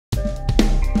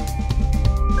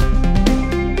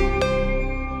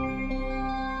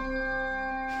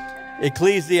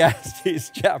Ecclesiastes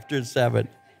chapter 7.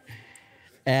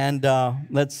 And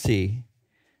let's see.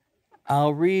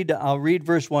 I'll read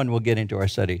verse 1. We'll get into our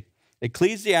study.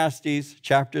 Ecclesiastes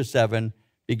chapter 7,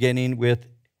 beginning with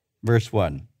verse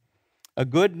 1. A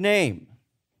good name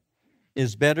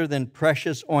is better than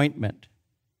precious ointment,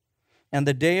 and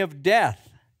the day of death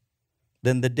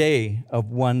than the day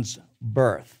of one's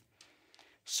birth.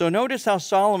 So notice how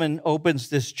Solomon opens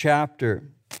this chapter.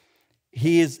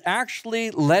 He is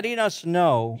actually letting us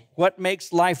know what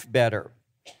makes life better.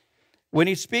 When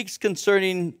he speaks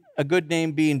concerning a good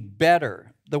name being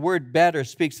better, the word better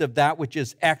speaks of that which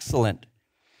is excellent,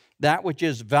 that which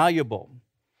is valuable,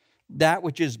 that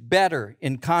which is better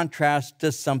in contrast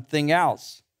to something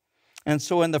else. And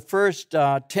so in the first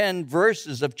 10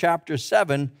 verses of chapter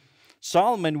 7,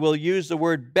 Solomon will use the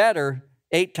word better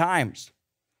 8 times.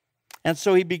 And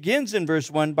so he begins in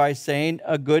verse 1 by saying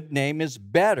a good name is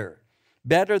better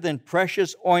than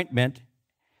precious ointment,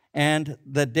 and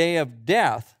the day of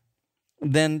death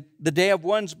than the day of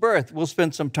one's birth. We'll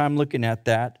spend some time looking at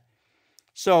that.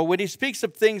 So when he speaks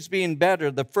of things being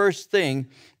better, the first thing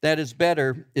that is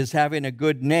better is having a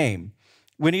good name.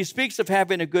 When he speaks of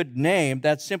having a good name,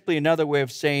 that's simply another way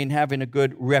of saying having a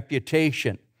good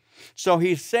reputation. So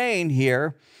he's saying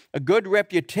here, a good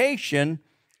reputation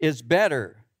is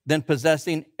better than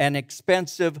possessing an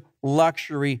expensive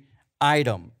luxury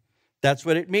item. That's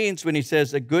what it means when he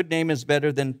says a good name is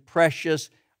better than precious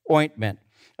ointment.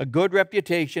 A good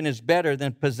reputation is better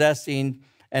than possessing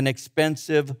an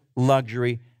expensive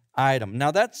luxury item.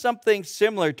 Now, that's something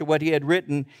similar to what he had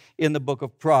written in the book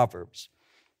of Proverbs.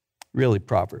 Really,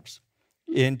 Proverbs.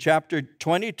 In chapter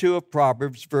 22 of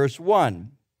Proverbs, verse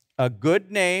 1, a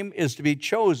good name is to be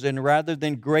chosen rather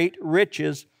than great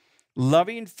riches,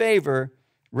 loving favor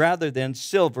rather than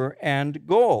silver and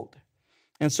gold.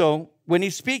 And so when he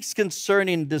speaks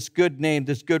concerning this good name,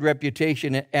 this good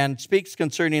reputation, and speaks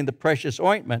concerning the precious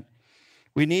ointment,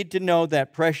 we need to know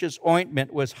that precious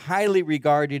ointment was highly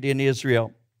regarded in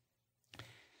Israel.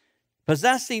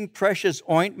 Possessing precious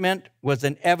ointment was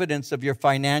an evidence of your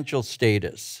financial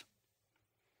status.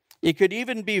 It could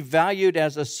even be valued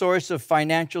as a source of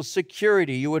financial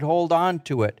security. You would hold on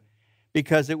to it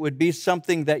because it would be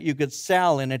something that you could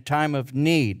sell in a time of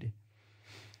need.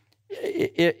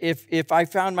 If I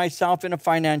found myself in a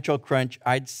financial crunch,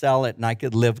 I'd sell it and I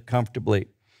could live comfortably.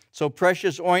 So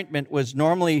precious ointment was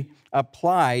normally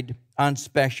applied on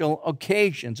special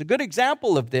occasions. A good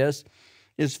example of this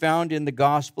is found in the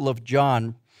Gospel of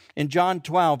John. In John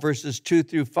 12, verses 2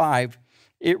 through 5,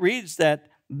 it reads that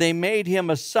they made him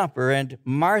a supper, and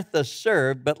Martha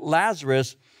served, but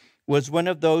Lazarus was one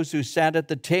of those who sat at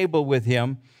the table with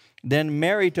him. Then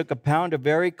Mary took a pound of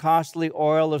very costly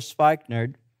oil of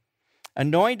spikenard,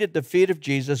 anointed the feet of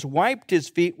Jesus, wiped his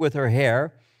feet with her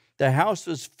hair. The house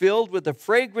was filled with the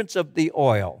fragrance of the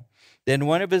oil. Then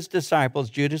one of his disciples,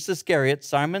 Judas Iscariot,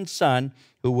 Simon's son,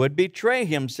 who would betray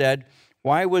him, said,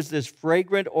 "Why was this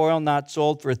fragrant oil not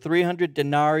sold for 300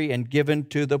 denarii and given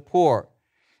to the poor?"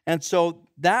 And so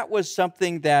that was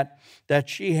something that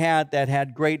she had that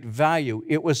had great value.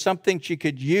 It was something she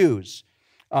could use.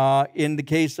 In the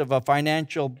case of a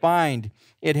financial bind,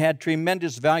 it had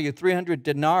tremendous value. 300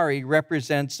 denarii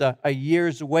represents a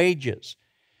year's wages.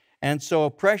 And so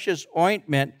a precious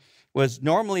ointment was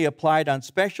normally applied on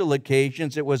special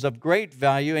occasions. It was of great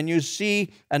value, and you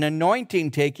see an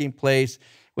anointing taking place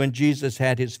when Jesus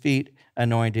had his feet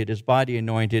anointed, his body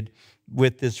anointed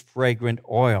with this fragrant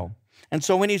oil. And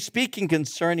so when he's speaking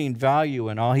concerning value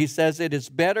and all, he says it is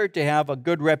better to have a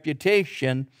good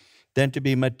reputation than to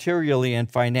be materially and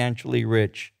financially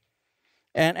rich.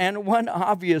 And one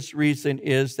obvious reason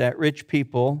is that rich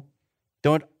people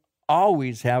don't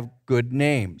always have good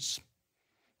names.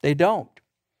 They don't.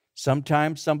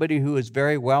 Sometimes somebody who is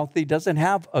very wealthy doesn't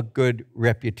have a good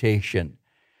reputation.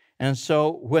 And so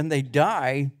when they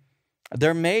die,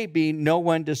 there may be no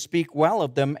one to speak well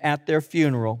of them at their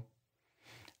funeral.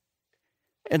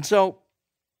 And so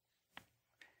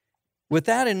with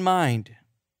that in mind,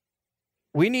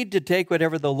 we need to take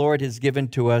whatever the Lord has given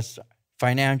to us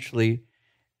financially,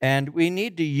 and we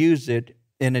need to use it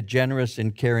in a generous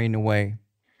and caring way.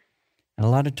 And a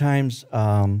lot of times,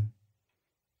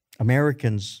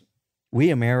 we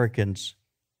Americans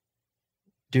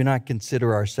do not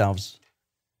consider ourselves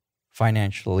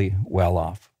financially well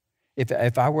off.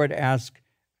 If I were to ask,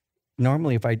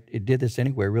 normally if I did this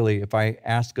anywhere, really, if I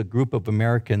ask a group of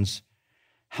Americans,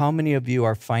 how many of you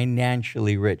are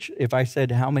financially rich? If I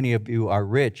said, how many of you are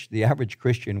rich, the average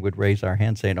Christian would raise our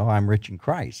hand saying, oh, I'm rich in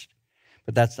Christ.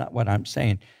 But that's not what I'm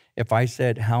saying. If I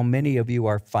said, how many of you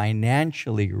are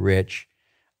financially rich,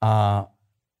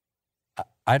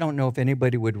 I don't know if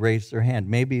anybody would raise their hand.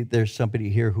 Maybe there's somebody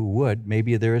here who would.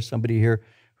 Maybe there is somebody here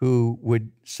who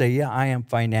would say, yeah, I am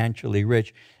financially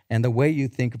rich. And the way you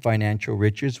think of financial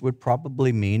riches would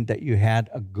probably mean that you had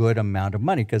a good amount of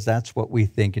money, because that's what we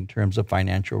think in terms of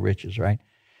financial riches, right?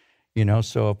 You know,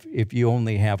 so if you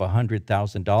only have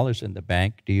 $100,000 in the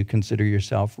bank, do you consider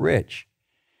yourself rich?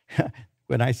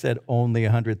 When I said only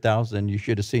 100,000, you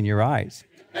should have seen your eyes,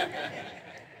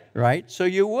 right? So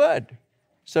you would.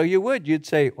 You'd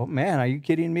say, oh man, are you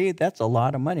kidding me? That's a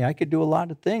lot of money. I could do a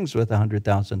lot of things with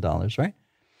 $100,000, right?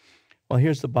 Well,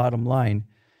 here's the bottom line.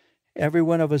 Every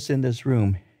one of us in this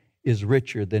room is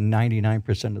richer than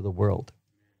 99% of the world.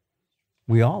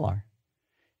 We all are.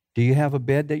 Do you have a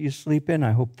bed that you sleep in?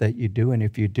 I hope that you do. And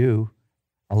if you do,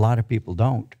 a lot of people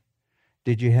don't.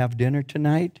 Did you have dinner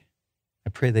tonight? I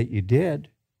pray that you did,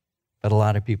 but a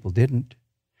lot of people didn't.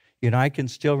 You know, I can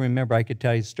still remember, I could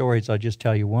tell you stories, I'll just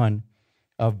tell you one,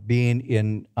 of being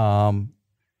in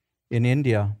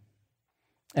India,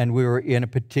 and we were in a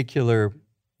particular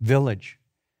village,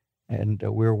 and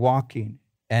we were walking,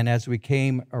 and as we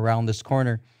came around this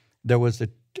corner, there was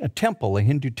a temple, a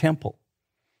Hindu temple,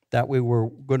 that we were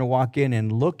going to walk in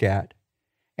and look at,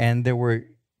 and there were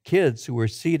kids who were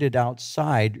seated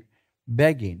outside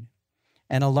begging.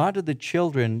 And a lot of the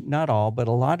children, not all, but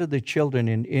a lot of the children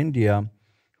in India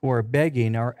who are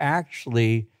begging are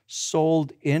actually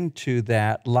sold into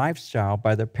that lifestyle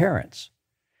by their parents.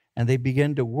 And they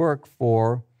begin to work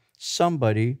for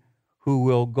somebody who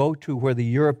will go to where the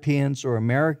Europeans or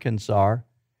Americans are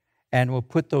and will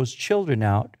put those children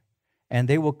out, and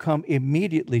they will come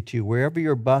immediately to you. Wherever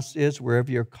your bus is, wherever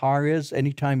your car is,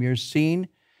 anytime you're seen,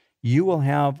 you will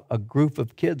have a group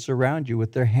of kids around you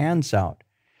with their hands out.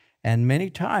 And many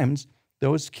times,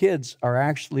 those kids are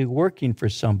actually working for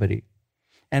somebody.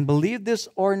 And believe this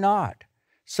or not,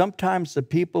 sometimes the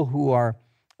people who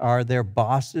are their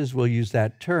bosses, we'll use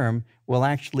that term, will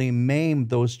actually maim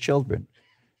those children.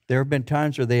 There have been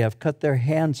times where they have cut their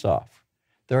hands off.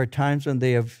 There are times when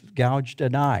they have gouged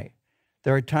an eye.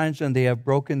 There are times when they have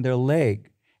broken their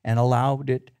leg and allowed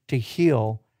it to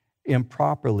heal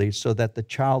improperly so that the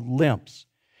child limps.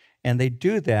 And they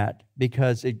do that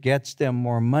because it gets them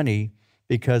more money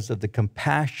because of the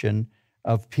compassion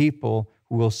of people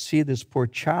who will see this poor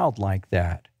child like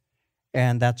that.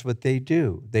 And that's what they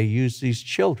do. They use these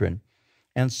children.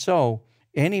 And so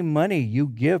any money you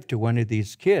give to one of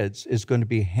these kids is going to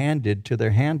be handed to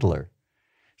their handler.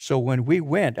 So when we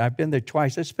went, I've been there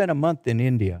twice. I spent a month in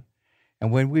India.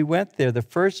 And when we went there the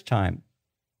first time,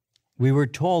 we were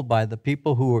told by the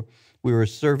people who we were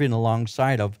serving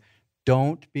alongside of,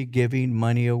 don't be giving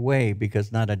money away,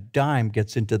 because not a dime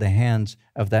gets into the hands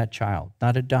of that child,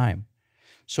 not a dime.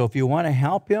 So if you want to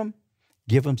help him,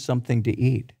 give him something to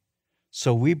eat.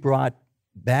 So we brought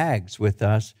bags with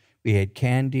us. We had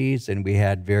candies and we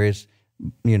had various,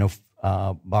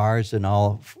 bars and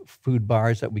all food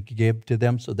bars that we could give to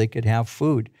them so they could have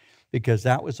food, because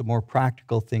that was a more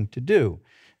practical thing to do.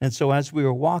 And so as we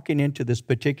were walking into this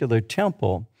particular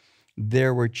temple,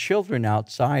 there were children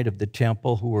outside of the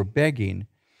temple who were begging,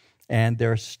 and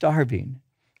they're starving.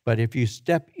 But if you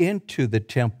step into the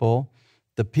temple,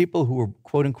 the people who were,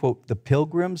 quote unquote, the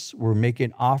pilgrims were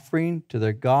making offering to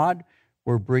their God,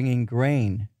 were bringing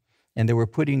grain. And they were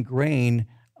putting grain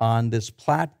on this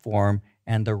platform,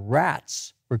 and the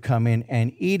rats were coming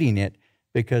and eating it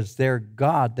because their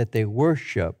God that they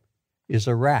worship is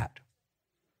a rat.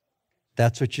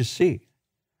 That's what you see.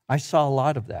 I saw a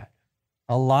lot of that.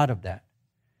 A lot of that.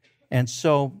 And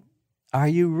so, are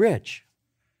you rich?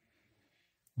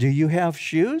 Do you have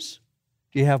shoes?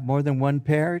 Do you have more than one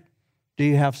pair? Do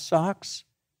you have socks?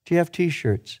 Do you have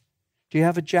t-shirts? Do you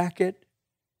have a jacket?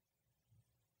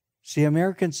 See,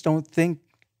 Americans don't think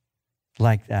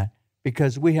like that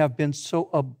because we have been so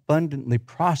abundantly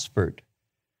prospered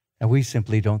that we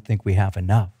simply don't think we have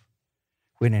enough.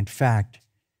 When in fact,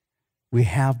 we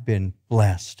have been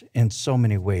blessed in so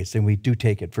many ways, and we do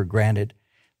take it for granted.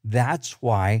 That's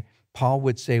why Paul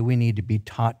would say we need to be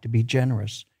taught to be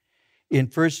generous. In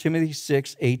 1 Timothy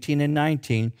 6, 18 and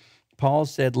 19, Paul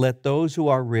said, let those who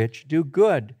are rich do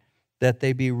good, that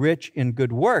they be rich in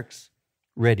good works,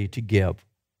 ready to give,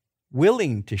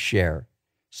 willing to share,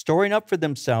 storing up for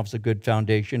themselves a good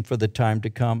foundation for the time to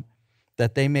come,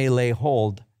 that they may lay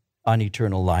hold on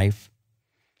eternal life.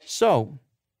 So,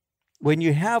 when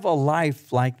you have a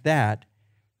life like that,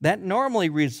 that normally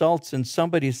results in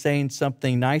somebody saying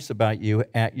something nice about you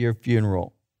at your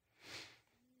funeral.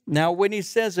 Now, when he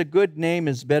says a good name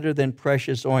is better than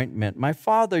precious ointment, my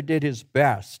father did his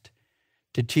best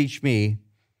to teach me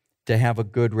to have a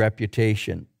good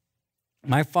reputation.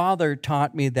 My father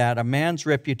taught me that a man's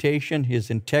reputation, his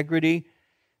integrity,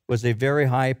 was a very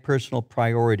high personal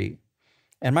priority.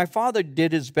 And my father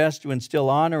did his best to instill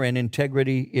honor and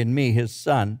integrity in me, his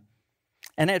son.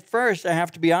 And at first, I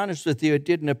have to be honest with you, it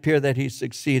didn't appear that he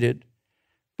succeeded.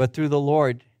 But through the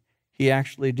Lord, he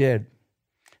actually did.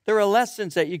 There are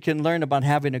lessons that you can learn about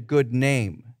having a good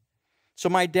name. So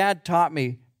my dad taught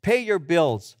me, pay your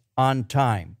bills on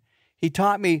time. He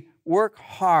taught me, work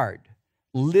hard,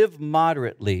 live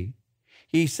moderately.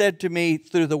 He said to me,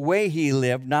 through the way he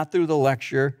lived, not through the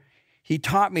lecture, he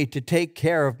taught me to take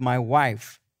care of my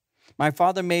wife. My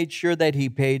father made sure that he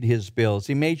paid his bills.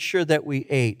 He made sure that we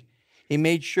ate. He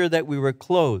made sure that we were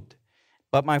clothed.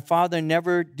 But my father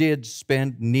never did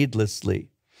spend needlessly.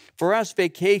 For us,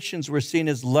 vacations were seen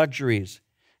as luxuries.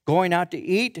 Going out to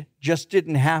eat just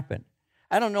didn't happen.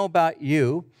 I don't know about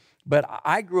you, but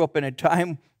I grew up in a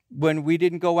time when we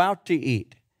didn't go out to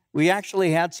eat. We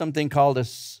actually had something called a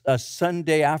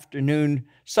Sunday afternoon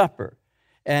supper.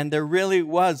 And there really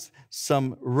was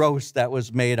some roast that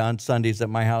was made on Sundays at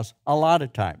my house a lot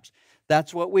of times.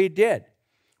 That's what we did.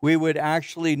 We would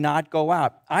actually not go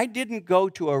out. I didn't go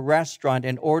to a restaurant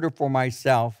and order for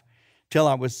myself till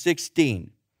I was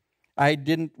 16.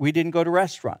 We didn't go to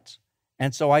restaurants.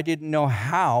 And so I didn't know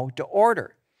how to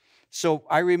order. So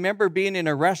I remember being in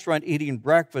a restaurant eating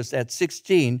breakfast at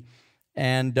 16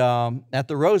 and at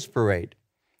the Rose Parade.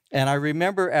 And I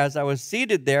remember as I was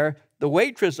seated there, the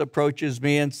waitress approaches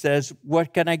me and says,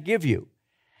 "What can I give you?"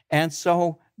 And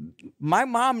so my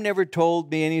mom never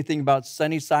told me anything about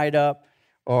sunny side up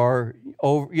or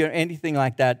anything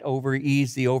like that, over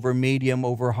easy, over medium,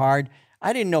 over hard.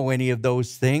 I didn't know any of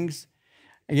those things.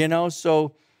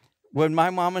 So when my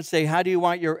mom would say, "How do you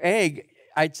want your egg?"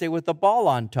 I'd say, "With a ball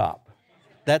on top."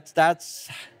 That's,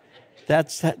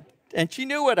 and she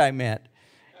knew what I meant.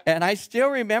 And I still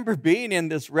remember being in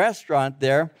this restaurant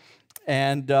there,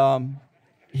 and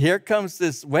here comes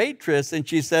this waitress, and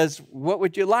she says, "What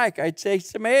would you like?" I'd say,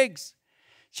 "Some eggs."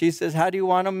 She says, "How do you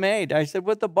want them made?" I said,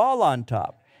 "With the ball on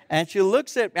top." And she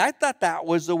looks at me. I thought that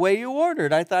was the way you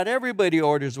ordered. I thought everybody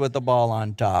orders with the ball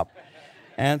on top.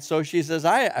 And so she says,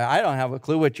 I don't have a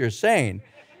clue what you're saying.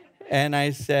 And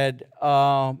I said,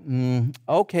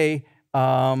 okay,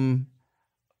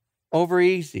 over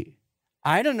easy.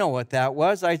 I don't know what that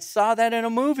was. I saw that in a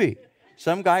movie.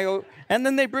 Some guy, and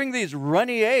then they bring these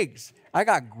runny eggs. I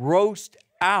got grossed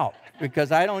out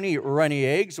because I don't eat runny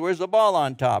eggs. Where's the ball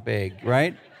on top egg,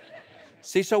 right?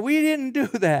 See, so we didn't do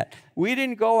that. We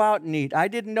didn't go out and eat. I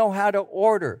didn't know how to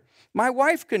order. My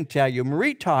wife can tell you.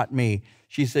 Marie taught me.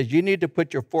 She says, you need to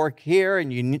put your fork here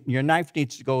and your knife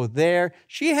needs to go there.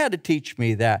 She had to teach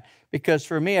me that because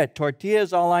for me, a tortilla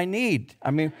is all I need.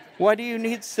 I mean, why do you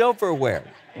need silverware,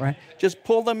 right? Just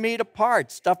pull the meat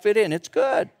apart, stuff it in. It's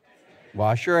good.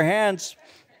 Wash your hands,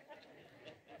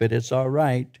 but it's all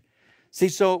right. See,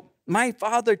 so my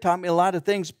father taught me a lot of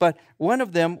things, but one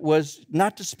of them was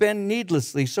not to spend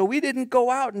needlessly. So we didn't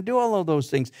go out and do all of those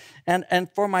things. And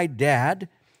for my dad,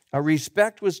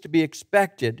 respect was to be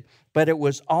expected, but it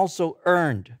was also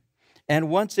earned. And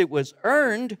once it was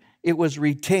earned, it was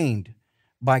retained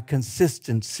by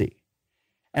consistency.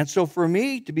 And so for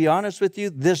me, to be honest with you,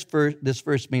 this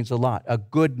verse means a lot. A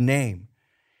good name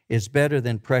is better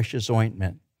than precious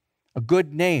ointment. A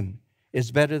good name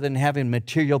is better than having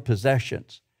material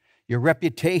possessions. Your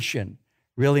reputation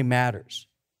really matters.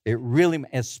 It really,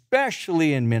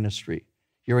 especially in ministry,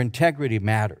 your integrity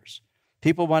matters.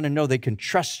 People want to know they can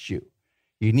trust you.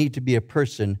 You need to be a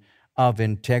person of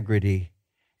integrity.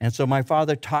 And so my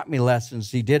father taught me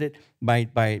lessons. He did it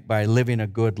by living a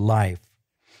good life.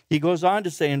 He goes on to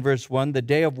say in verse 1, the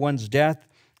day of one's death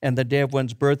and the day of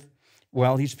one's birth,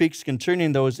 well, he speaks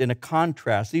concerning those in a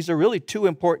contrast. These are really two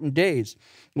important days.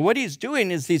 What he's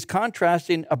doing is he's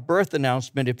contrasting a birth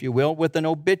announcement, if you will, with an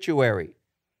obituary.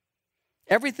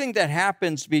 Everything that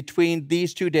happens between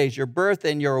these 2 days, your birth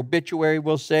and your obituary,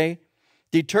 we'll say,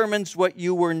 determines what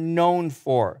you were known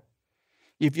for.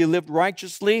 If you lived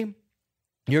righteously,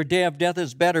 your day of death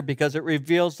is better because it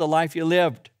reveals the life you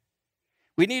lived.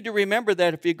 We need to remember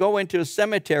that if you go into a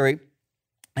cemetery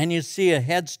and you see a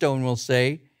headstone, we'll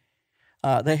say,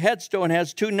 the headstone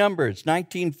has two numbers,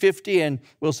 1950 and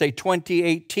we'll say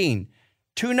 2018.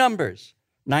 Two numbers,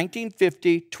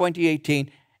 1950,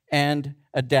 2018, and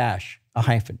a dash, a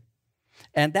hyphen.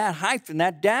 And that hyphen,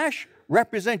 that dash,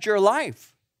 represents your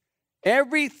life.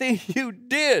 Everything you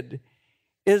did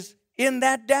is in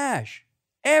that dash.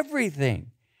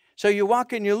 Everything. So you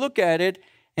walk and you look at it,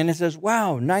 and it says,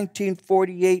 wow,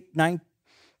 1948,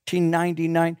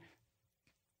 1999.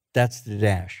 That's the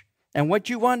dash. And what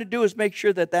you want to do is make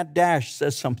sure that that dash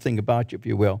says something about you, if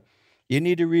you will. You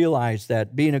need to realize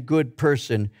that being a good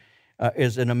person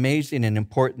is an amazing and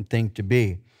important thing to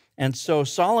be. And so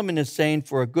Solomon is saying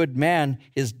for a good man,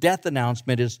 his death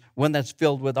announcement is one that's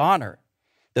filled with honor.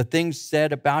 The things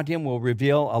said about him will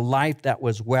reveal a life that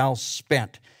was well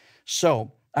spent.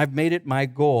 So I've made it my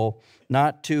goal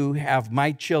not to have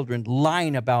my children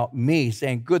lying about me,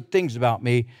 saying good things about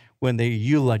me when they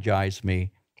eulogize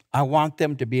me. I want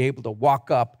them to be able to walk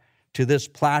up to this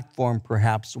platform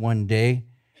perhaps one day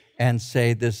and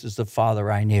say, this is the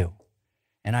father I knew.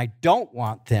 And I don't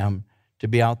want them to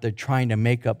be out there trying to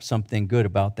make up something good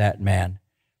about that man.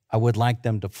 I would like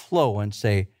them to flow and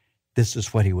say, this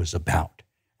is what he was about.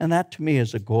 And that to me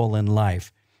is a goal in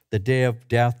life. The day of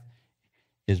death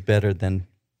is better than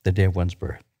the day of one's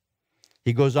birth.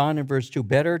 He goes on in verse 2,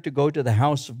 better to go to the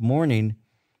house of mourning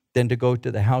than to go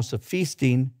to the house of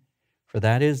feasting, for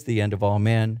that is the end of all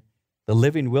men. The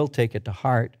living will take it to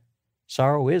heart.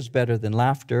 Sorrow is better than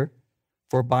laughter,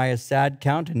 for by a sad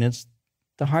countenance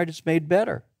the heart is made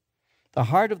better. The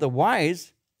heart of the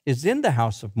wise is in the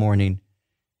house of mourning,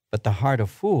 but the heart of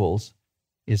fools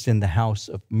is in the house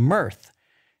of mirth.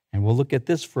 And we'll look at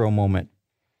this for a moment.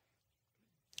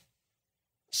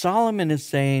 Solomon is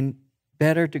saying,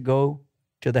 better to go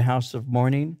to the house of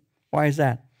mourning. Why is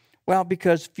that? Well,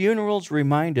 because funerals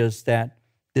remind us that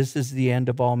this is the end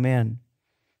of all men.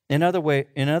 In other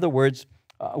words,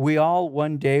 we all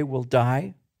one day will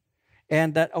die,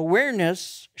 and that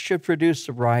awareness should produce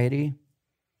sobriety.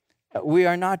 We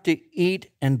are not to eat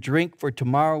and drink for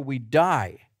tomorrow we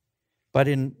die, but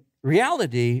in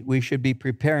reality, we should be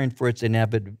preparing for its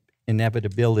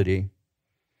inevitability.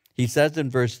 He says in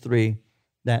verse 3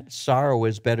 that sorrow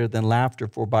is better than laughter,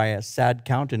 for by a sad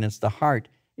countenance the heart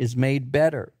is made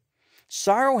better.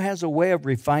 Sorrow has a way of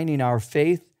refining our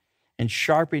faith and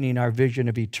sharpening our vision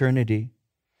of eternity.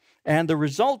 And the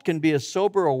result can be a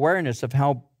sober awareness of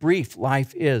how brief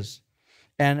life is,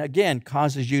 and again,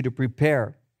 causes you to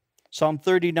prepare. Psalm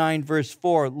 39, verse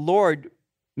 4, Lord,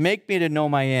 make me to know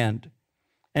my end,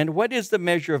 and what is the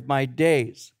measure of my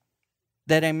days,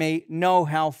 that I may know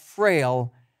how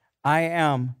frail I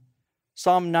am.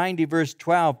 Psalm 90, verse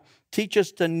 12, teach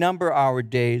us to number our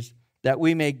days, that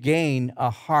we may gain a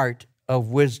heart of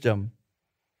wisdom.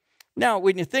 Now,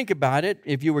 when you think about it,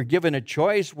 if you were given a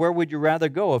choice, where would you rather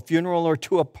go, a funeral or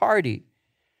to a party?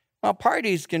 Well,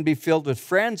 parties can be filled with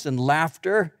friends and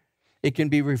laughter. It can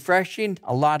be refreshing,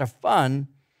 a lot of fun.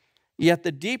 Yet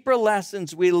the deeper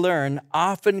lessons we learn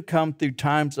often come through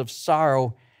times of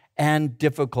sorrow and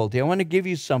difficulty. I want to give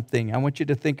you something. I want you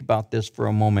to think about this for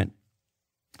a moment.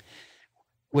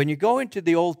 When you go into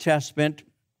the Old Testament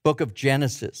book of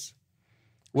Genesis,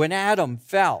 when Adam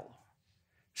fell,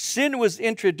 sin was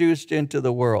introduced into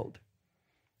the world.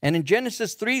 And in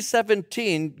Genesis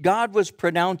 3:17, God was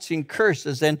pronouncing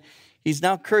curses, and he's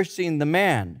now cursing the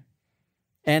man.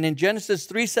 And in Genesis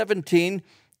 3:17,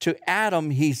 to Adam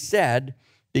he said,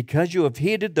 because you have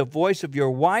heeded the voice of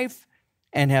your wife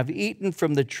and have eaten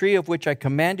from the tree of which I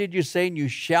commanded you, saying, you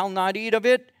shall not eat of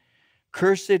it,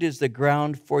 cursed is the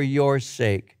ground for your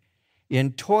sake.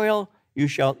 In toil you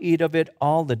shall eat of it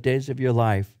all the days of your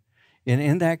life. And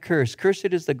in that curse, cursed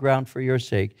is the ground for your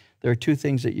sake. There are two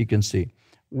things that you can see.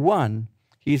 One,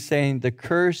 he's saying the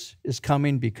curse is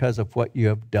coming because of what you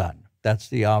have done. That's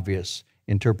the obvious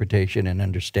interpretation and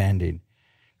understanding.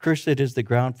 Cursed is the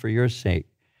ground for your sake.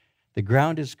 The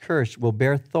ground is cursed, will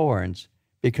bear thorns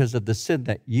because of the sin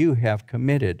that you have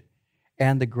committed.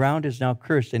 And the ground is now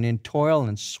cursed, and in toil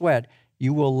and sweat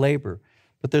you will labor.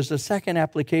 But there's a second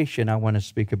application I want to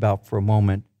speak about for a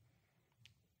moment.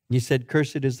 He said,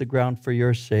 cursed is the ground for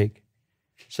your sake.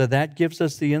 So that gives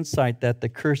us the insight that the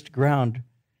cursed ground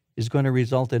is going to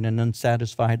result in an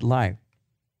unsatisfied life.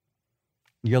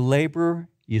 You labor,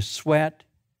 you sweat,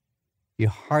 you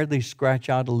hardly scratch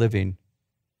out a living.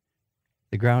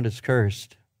 The ground is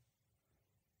cursed.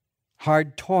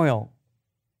 Hard toil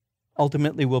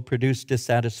ultimately will produce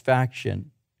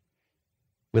dissatisfaction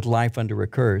with life under a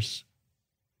curse.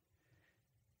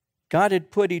 God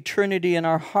had put eternity in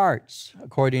our hearts,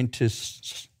 according to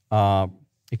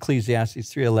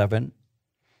Ecclesiastes 3:11.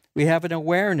 We have an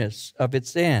awareness of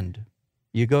its end.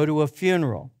 You go to a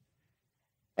funeral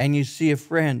and you see a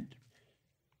friend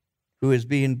who is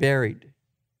being buried,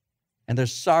 and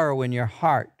there's sorrow in your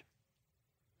heart,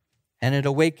 and it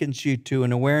awakens you to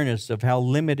an awareness of how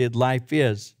limited life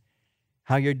is,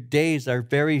 how your days are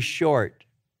very short.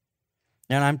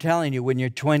 And I'm telling you, when you're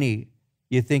 20,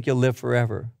 you think you'll live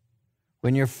forever.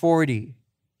 When you're 40,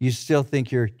 you still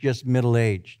think you're just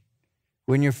middle-aged.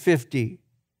 When you're 50,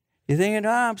 you're thinking,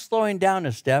 I'm slowing down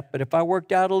a step, but if I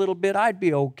worked out a little bit, I'd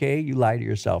be okay. You lie to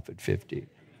yourself at 50.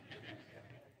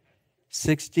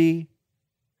 60,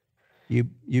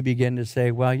 you begin to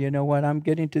say, well, you know what? I'm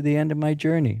getting to the end of my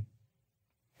journey.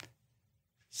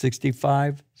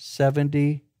 65,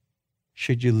 70?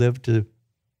 Should you live to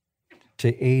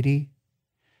 80?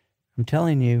 I'm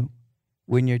telling you,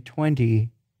 when you're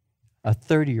 20, a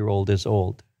 30-year-old is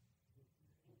old.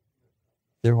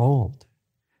 They're old.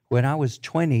 When I was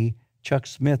 20, Chuck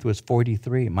Smith was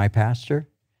 43, my pastor,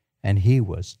 and he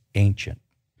was ancient.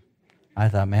 I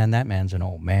thought, man, that man's an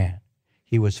old man.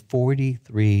 He was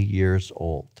 43 years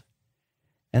old.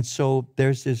 And so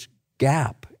there's this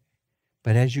gap.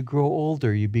 But as you grow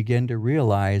older, you begin to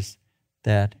realize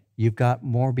that you've got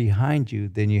more behind you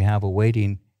than you have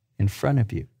awaiting in front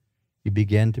of you. You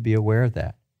begin to be aware of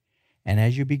that. And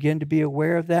as you begin to be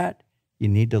aware of that, you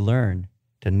need to learn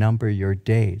to number your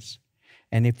days.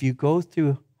 And if you go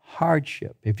through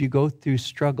hardship, if you go through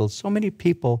struggles, so many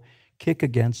people kick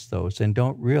against those and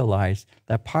don't realize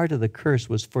that part of the curse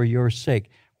was for your sake.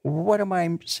 What am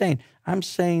I saying? I'm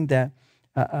saying that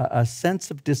a sense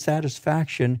of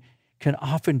dissatisfaction can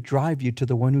often drive you to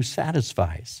the one who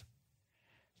satisfies.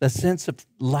 The sense of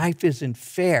life isn't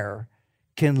fair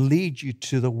can lead you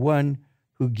to the one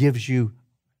who gives you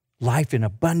life in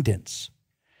abundance.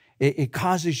 It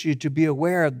causes you to be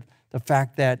aware of the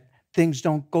fact that things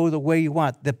don't go the way you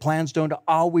want. The plans don't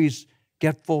always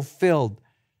get fulfilled.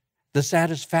 The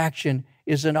satisfaction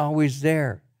isn't always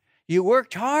there. You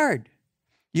worked hard.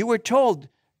 You were told,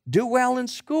 do well in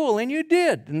school, and you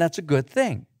did, and that's a good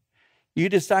thing. You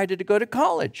decided to go to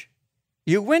college.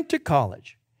 You went to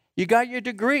college. You got your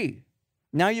degree.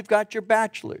 Now you've got your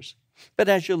bachelor's. But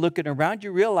as you're looking around,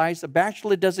 you realize a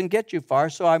bachelor doesn't get you far,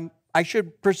 so I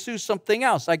should pursue something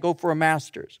else. I go for a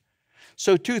master's.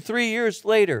 So 2-3 years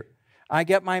later, I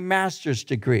get my master's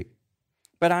degree.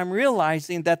 But I'm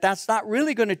realizing that that's not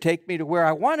really going to take me to where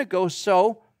I want to go,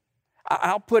 so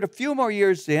I'll put a few more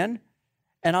years in,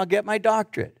 and I'll get my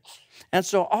doctorate. And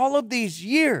so all of these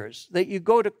years that you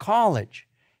go to college,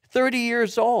 30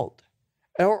 years old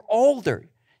or older,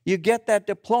 you get that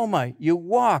diploma, you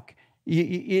walk,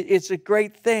 it's a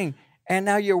great thing. And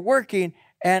now you're working,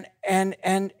 and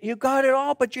you got it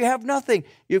all, but you have nothing.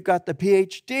 You've got the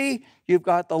PhD, you've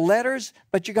got the letters,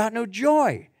 but you got no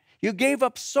joy. You gave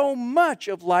up so much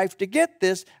of life to get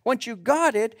this. Once you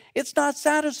got it, it's not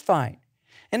satisfying.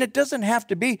 And it doesn't have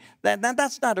to be,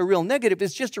 that's not a real negative,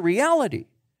 it's just a reality.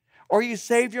 Or you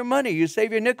save your money, you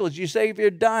save your nickels, you save your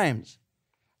dimes,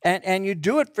 and you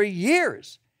do it for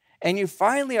years. And you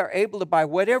finally are able to buy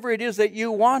whatever it is that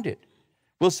you wanted.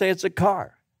 We'll say it's a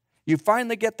car. You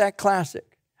finally get that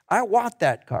classic. I want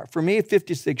that car. For me, a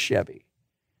 56 Chevy.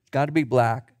 It's got to be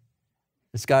black.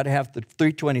 It's got to have the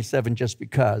 327 just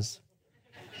because.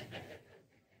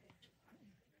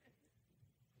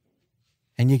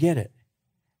 And you get it.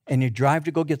 And you drive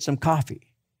to go get some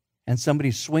coffee. And somebody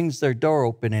swings their door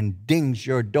open and dings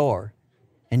your door.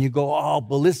 And you go all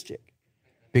ballistic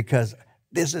because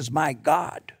this is my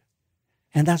God.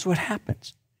 And that's what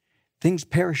happens. Things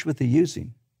perish with the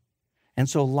using. And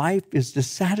so life is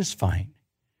dissatisfying.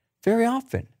 Very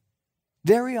often.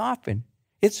 Very often.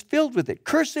 It's filled with it.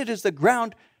 Cursed is the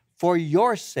ground for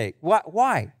your sake.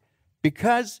 Why?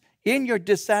 Because in your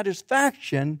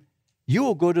dissatisfaction, you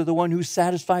will go to the one who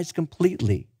satisfies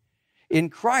completely. In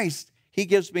Christ, he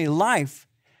gives me life,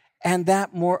 and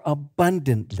that more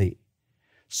abundantly.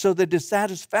 So the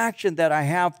dissatisfaction that I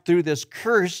have through this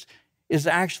curse is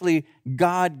actually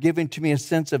God giving to me a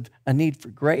sense of a need for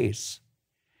grace.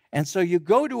 And so you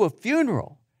go to a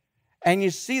funeral and you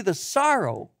see the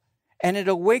sorrow, and it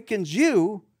awakens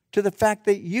you to the fact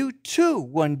that you too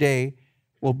one day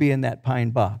will be in that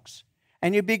pine box.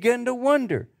 And you begin to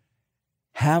wonder,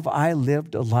 have I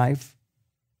lived a life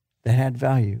that had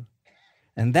value?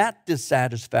 And that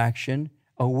dissatisfaction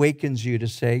awakens you to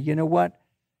say, you know what?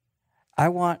 I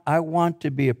want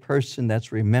to be a person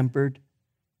that's remembered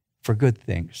for good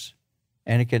things.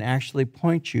 And it can actually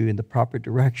point you in the proper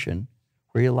direction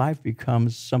where your life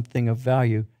becomes something of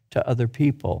value to other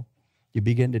people. You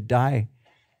begin to die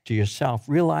to yourself,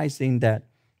 realizing that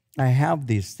I have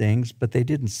these things, but they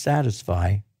didn't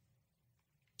satisfy.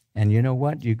 And you know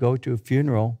what? You go to a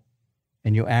funeral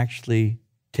and you actually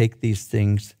take these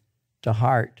things to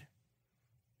heart.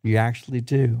 You actually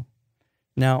do.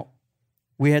 Now,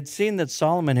 we had seen that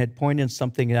Solomon had pointed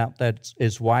something out that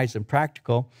is wise and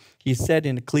practical. He said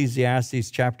in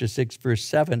Ecclesiastes chapter 6, verse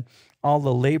 7, all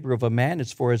the labor of a man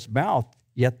is for his mouth,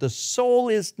 yet the soul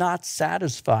is not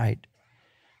satisfied.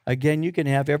 Again, you can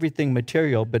have everything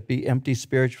material, but be empty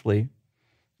spiritually.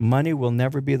 Money will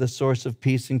never be the source of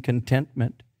peace and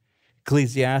contentment.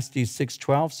 Ecclesiastes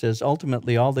 6:12 says,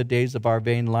 ultimately, all the days of our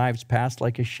vain lives pass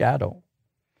like a shadow.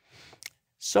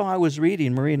 So I was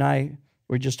reading, Marie and I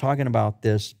were just talking about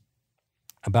this,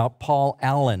 about Paul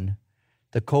Allen,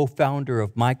 the co-founder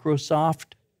of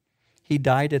Microsoft. He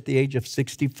died at the age of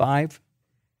 65.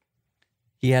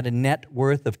 He had a net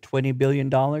worth of $20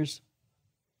 billion.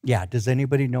 Yeah, does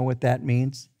anybody know what that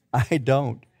means? I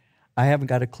don't. I haven't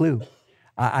got a clue.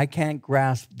 I can't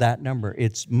grasp that number.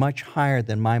 It's much higher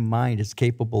than my mind is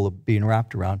capable of being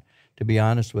wrapped around, to be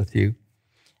honest with you.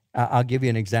 I'll give you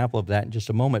an example of that in just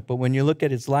a moment. But when you look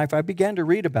at his life, I began to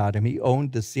read about him. He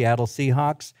owned the Seattle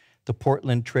Seahawks, the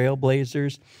Portland Trail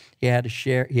Blazers. He had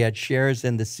shares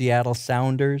in the Seattle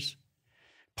Sounders.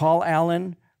 Paul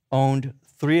Allen owned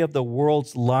 3 of the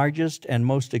world's largest and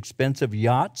most expensive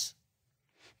yachts.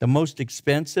 The most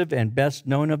expensive and best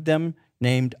known of them,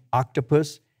 named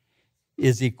Octopus,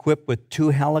 is equipped with 2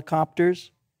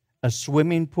 helicopters, a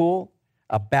swimming pool,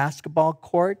 a basketball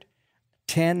court,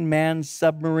 10-man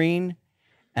submarine,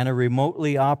 and a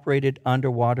remotely operated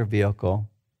underwater vehicle.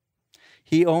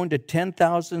 He owned a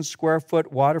 10,000 square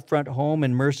foot waterfront home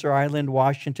in Mercer Island,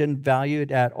 Washington,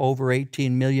 valued at over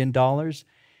 $18 million,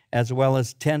 as well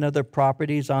as 10 other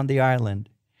properties on the island.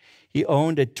 He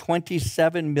owned a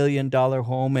 $27 million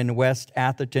home in West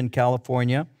Atherton,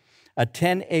 California, a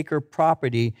 10-acre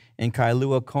property in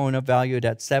Kailua Kona valued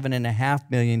at $7.5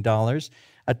 million,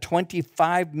 a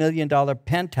 $25 million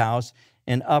penthouse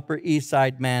in Upper East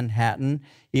Side Manhattan.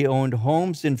 He owned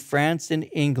homes in France and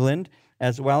England,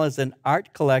 as well as an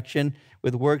art collection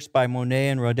with works by Monet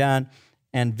and Rodin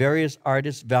and various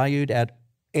artists valued at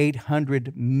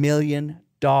 $800 million.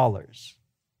 And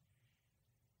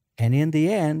in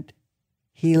the end,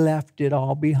 he left it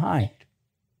all behind.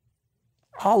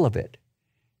 All of it.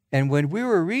 And when we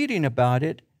were reading about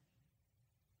it,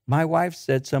 my wife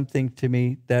said something to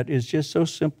me that is just so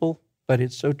simple, but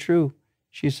it's so true.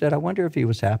 She said, I wonder if he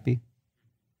was happy.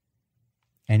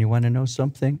 And you want to know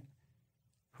something?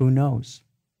 Who knows?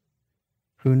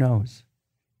 Who knows?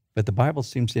 But the Bible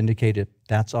seems to indicate if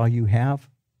that's all you have,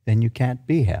 then you can't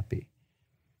be happy.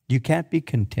 You can't be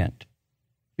content.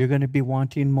 You're going to be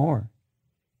wanting more.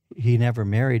 He never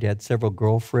married, had several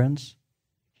girlfriends.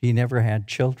 He never had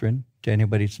children, to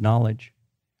anybody's knowledge.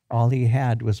 All he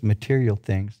had was material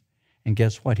things. And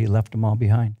guess what? He left them all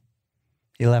behind.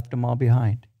 He left them all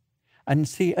behind. And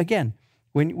see, again,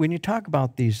 when you talk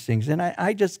about these things, and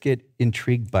I just get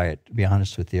intrigued by it, to be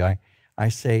honest with you. I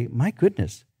say, my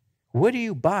goodness, what do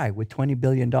you buy with $20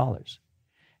 billion?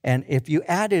 And if you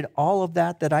added all of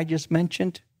that I just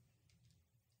mentioned,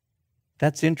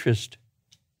 that's interest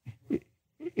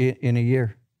in a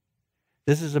year.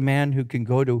 This is a man who can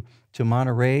go to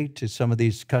Monterey, to some of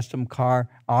these custom car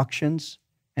auctions,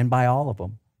 and buy all of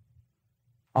them.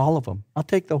 All of them. I'll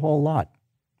take the whole lot.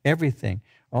 Everything.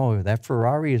 Oh, that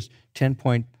Ferrari is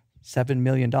 $10.7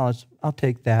 million. I'll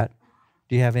take that.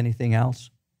 Do you have anything else?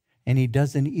 And he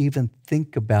doesn't even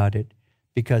think about it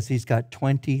because he's got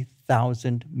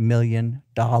 $20,000 million.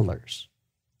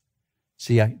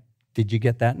 See, did you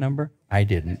get that number? I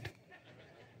didn't.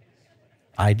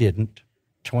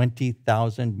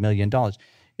 $20,000 million.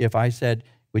 If I said,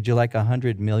 would you like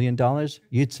 $100 million?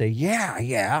 You'd say,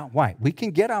 yeah. Why? We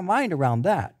can get our mind around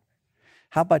that.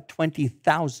 How about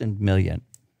 20,000 million?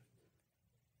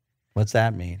 What's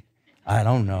that mean? I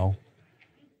don't know.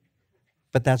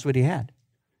 But that's what he had.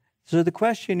 So the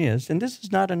question is, and this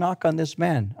is not a knock on this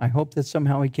man. I hope that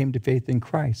somehow he came to faith in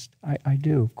Christ. I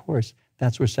do, of course.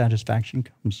 That's where satisfaction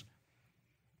comes.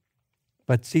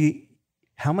 But see,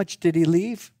 how much did he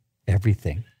leave?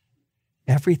 Everything.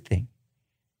 Everything.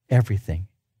 Everything.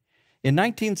 In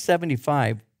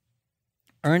 1975,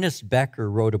 Ernest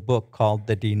Becker wrote a book called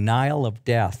The Denial of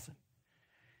Death.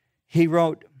 He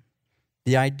wrote,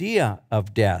 the idea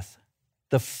of death,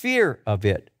 the fear of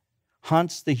it,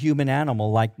 haunts the human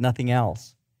animal like nothing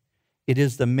else. It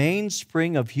is the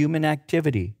mainspring of human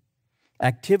activity,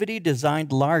 activity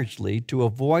designed largely to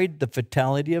avoid the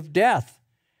fatality of death,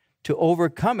 to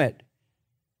overcome it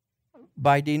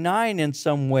by denying in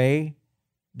some way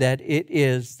that it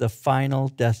is the final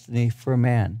destiny for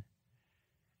man.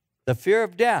 The fear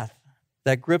of death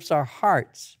that grips our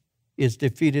hearts is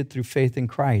defeated through faith in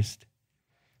Christ.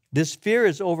 This fear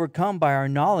is overcome by our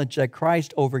knowledge that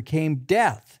Christ overcame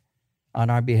death on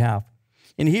our behalf.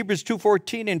 In Hebrews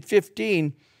 2:14 and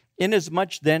 15,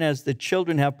 inasmuch then as the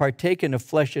children have partaken of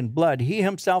flesh and blood, he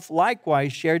himself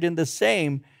likewise shared in the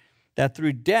same, that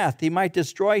through death he might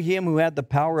destroy him who had the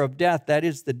power of death, that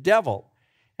is the devil,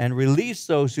 and release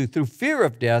those who through fear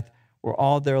of death were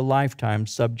all their lifetime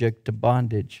subject to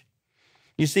bondage.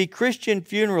 You see, Christian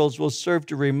funerals will serve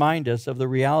to remind us of the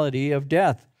reality of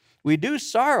death. We do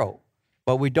sorrow,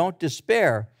 but we don't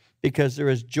despair because there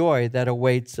is joy that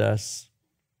awaits us.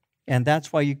 And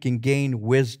that's why you can gain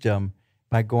wisdom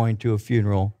by going to a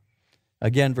funeral.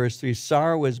 Again, verse 3,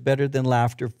 sorrow is better than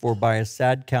laughter, for by a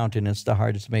sad countenance the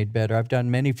heart is made better. I've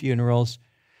done many funerals.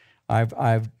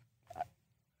 I've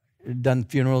done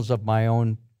funerals of my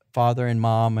own father and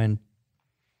mom, and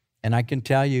I can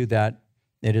tell you that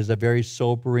it is a very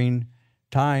sobering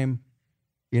time,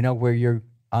 where you're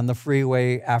on the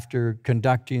freeway after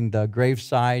conducting the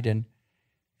graveside, and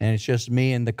it's just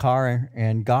me in the car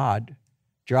and God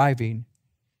driving.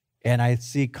 And I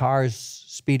see cars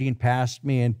speeding past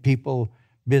me and people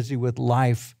busy with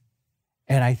life.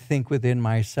 And I think within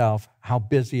myself how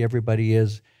busy everybody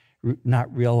is,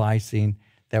 not realizing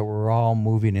that we're all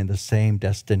moving in the same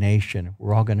destination.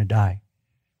 We're all going to die.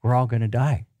 We're all going to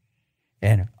die.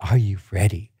 And are you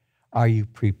ready? Are you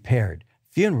prepared?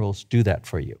 Funerals do that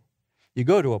for you. You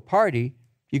go to a party,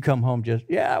 you come home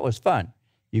yeah, it was fun.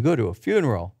 You go to a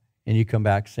funeral and you come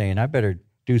back saying, I better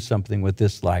do something with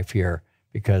this life here,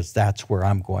 because that's where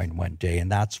I'm going one day.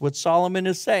 And that's what Solomon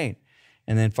is saying.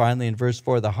 And then finally in verse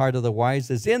 4, the heart of the wise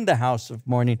is in the house of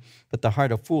mourning, but the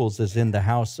heart of fools is in the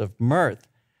house of mirth.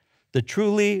 The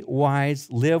truly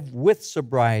wise live with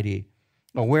sobriety,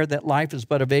 aware that life is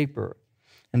but a vapor.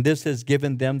 And this has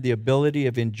given them the ability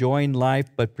of enjoying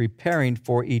life, but preparing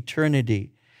for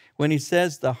eternity. When he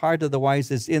says the heart of the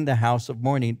wise is in the house of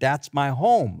mourning, that's my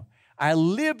home. I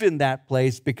live in that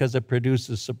place because it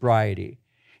produces sobriety.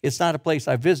 It's not a place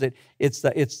I visit. It's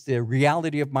the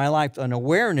reality of my life, an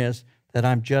awareness that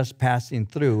I'm just passing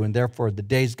through, and therefore the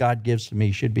days God gives to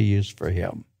me should be used for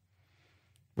him.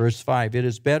 Verse 5, it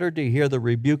is better to hear the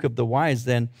rebuke of the wise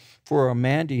than for a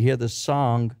man to hear the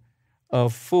song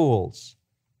of fools.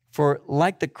 For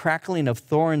like the crackling of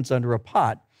thorns under a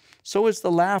pot, so is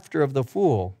the laughter of the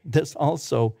fool. This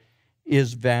also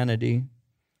is vanity.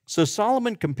 So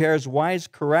Solomon compares wise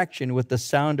correction with the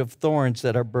sound of thorns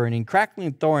that are burning.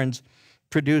 Crackling thorns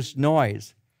produce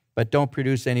noise, but don't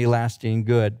produce any lasting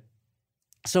good.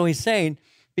 So he's saying,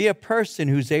 be a person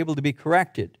who's able to be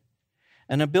corrected.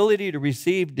 An ability to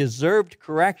receive deserved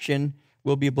correction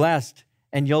will be blessed,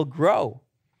 and you'll grow.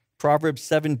 Proverbs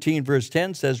 17, verse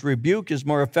 10 says, rebuke is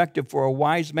more effective for a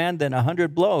wise man than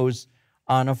 100 blows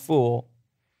on a fool.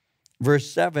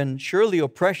 Verse 7, surely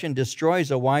oppression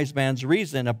destroys a wise man's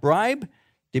reason. A bribe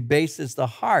debases the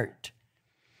heart.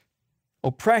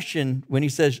 Oppression, when he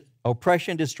says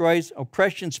oppression destroys,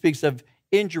 oppression speaks of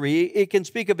injury. It can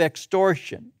speak of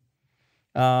extortion.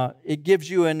 It gives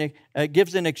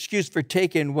an excuse for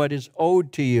taking what is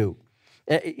owed to you.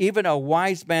 Even a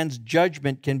wise man's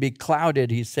judgment can be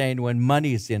clouded, he's saying, when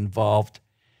money is involved.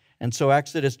 And so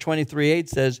Exodus 23:8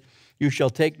 says, you shall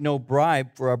take no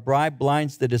bribe, for a bribe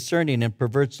blinds the discerning and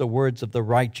perverts the words of the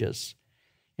righteous.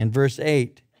 In verse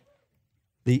 8,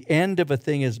 the end of a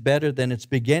thing is better than its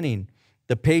beginning.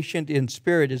 The patient in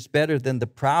spirit is better than the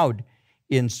proud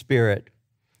in spirit.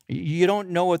 You don't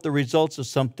know what the results of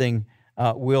something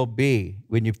will be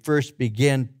when you first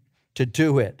begin to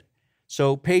do it.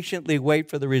 So patiently wait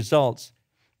for the results,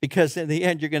 because in the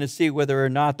end you're going to see whether or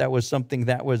not that was something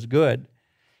that was good.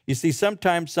 You see,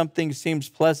 sometimes something seems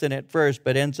pleasant at first,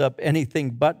 but ends up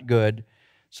anything but good.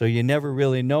 So you never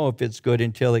really know if it's good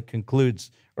until it concludes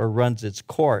or runs its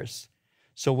course.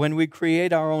 So when we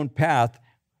create our own path,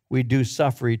 we do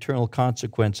suffer eternal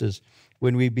consequences.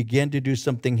 When we begin to do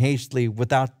something hastily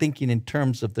without thinking in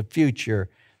terms of the future,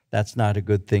 that's not a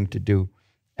good thing to do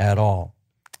at all.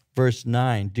 Verse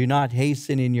 9, do not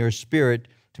hasten in your spirit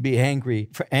to be angry,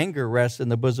 for anger rests in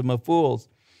the bosom of fools.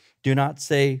 Do not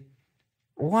say,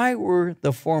 why were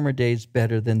the former days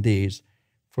better than these?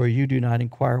 For you do not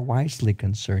inquire wisely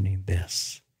concerning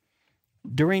this.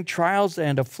 During trials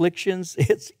and afflictions,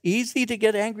 it's easy to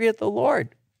get angry at the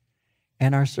Lord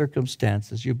and our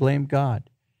circumstances. You blame God.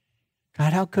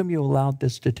 God, how come you allowed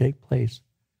this to take place?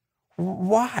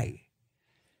 Why?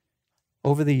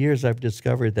 Over the years, I've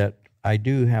discovered that I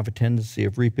do have a tendency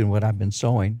of reaping what I've been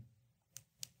sowing.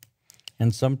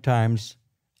 And sometimes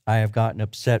I have gotten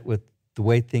upset with the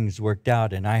way things worked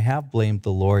out, and I have blamed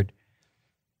the Lord,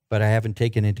 but I haven't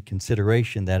taken into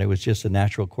consideration that it was just a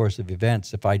natural course of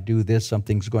events. If I do this,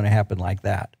 something's going to happen like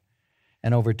that.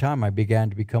 And over time, I began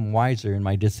to become wiser in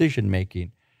my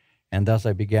decision-making, and thus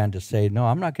I began to say, no,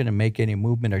 I'm not going to make any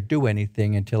movement or do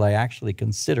anything until I actually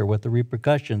consider what the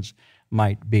repercussions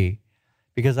might be,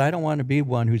 because I don't want to be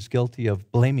one who's guilty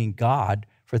of blaming God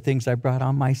for things I brought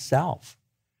on myself,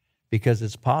 because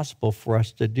it's possible for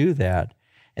us to do that.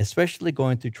 Especially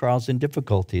going through trials and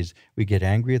difficulties. We get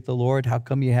angry at the Lord. How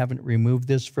come you haven't removed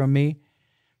this from me?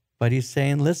 But he's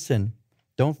saying, listen,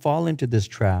 don't fall into this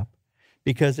trap.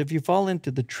 Because if you fall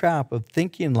into the trap of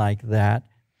thinking like that,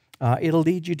 it'll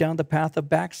lead you down the path of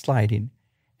backsliding.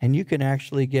 And you can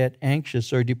actually get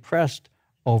anxious or depressed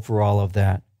over all of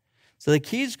that. So the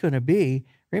key is going to be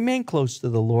remain close to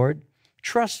the Lord,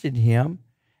 trust in Him,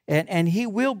 and He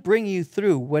will bring you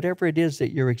through whatever it is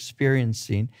that you're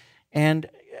experiencing. And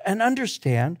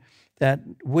understand that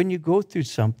when you go through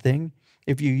something,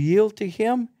 if you yield to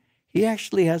Him, He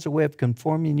actually has a way of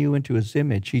conforming you into His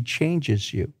image. He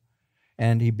changes you,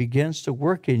 and He begins to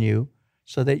work in you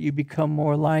so that you become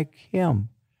more like Him.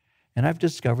 And I've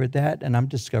discovered that, and I'm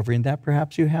discovering that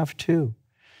perhaps you have too.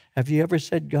 Have you ever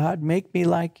said, God, make me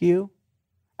like you?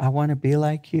 I want to be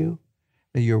like you.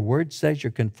 Your word says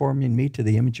you're conforming me to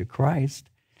the image of Christ.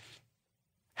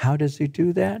 How does He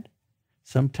do that?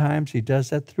 Sometimes He does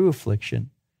that through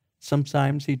affliction.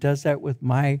 Sometimes He does that with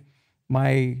my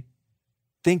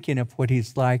thinking of what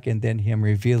He's like, and then Him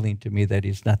revealing to me that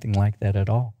He's nothing like that at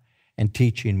all, and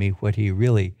teaching me what He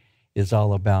really is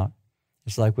all about.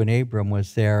 It's like when Abram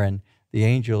was there and the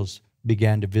angels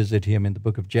began to visit him in the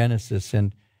book of Genesis,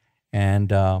 and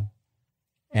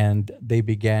they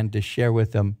began to share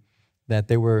with him that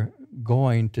they were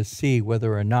going to see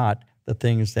whether or not the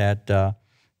things that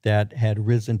had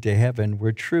risen to heaven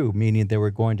were true, meaning they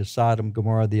were going to Sodom,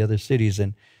 Gomorrah, the other cities,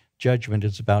 and judgment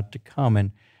is about to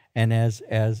come. And as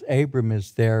Abram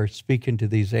is there speaking to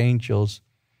these angels,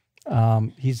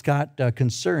 he's got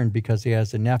concern because he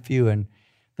has a nephew and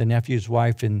the nephew's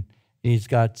wife, and he's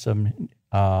got some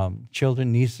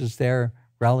children, nieces there,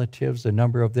 relatives, a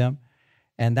number of them.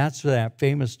 And that's where that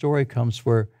famous story comes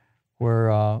where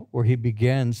he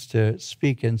begins to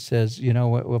speak and says,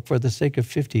 well, for the sake of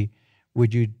 50,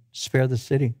 would you spare the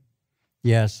city?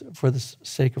 Yes, for the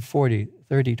sake of 40,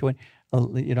 30, 20.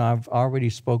 I've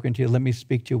already spoken to you. Let me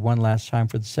speak to you one last time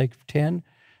for the sake of 10,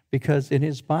 because in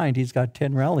his mind, he's got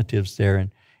 10 relatives there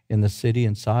in the city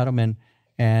in Sodom.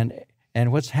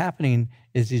 And what's happening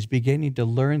is he's beginning to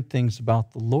learn things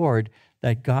about the Lord,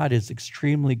 that God is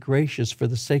extremely gracious. For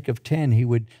the sake of 10, He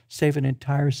would save an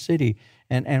entire city.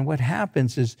 And what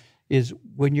happens is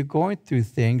when you're going through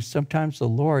things, sometimes the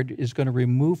Lord is going to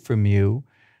remove from you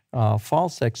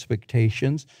false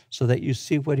expectations so that you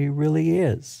see what He really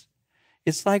is.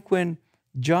 It's like when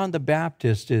John the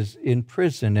Baptist is in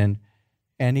prison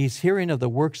and he's hearing of the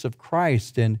works of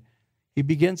Christ, and he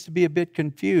begins to be a bit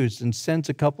confused and sends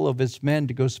a couple of his men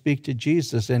to go speak to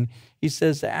Jesus. And he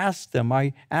says, ask him,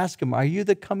 are you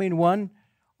the coming one,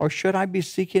 or should I be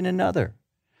seeking another?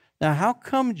 Now, how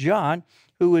come John,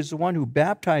 who is the one who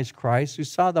baptized Christ, who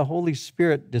saw the Holy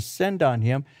Spirit descend on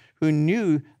him, who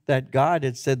knew that God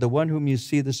had said, the one whom you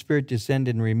see the Spirit descend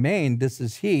and remain, this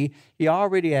is He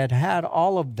already had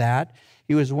all of that.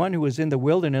 He was one who was in the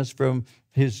wilderness from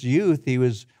his youth. He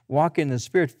was walking in the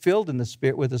Spirit, filled in the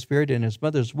Spirit, with the Spirit in his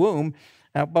mother's womb.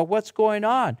 But what's going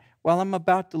on? Well, I'm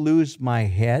about to lose my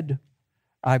head.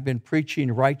 I've been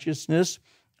preaching righteousness.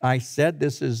 I said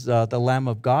this is the Lamb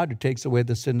of God who takes away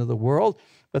the sin of the world.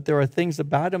 But there are things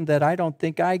about Him that I don't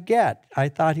think I get. I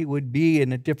thought He would be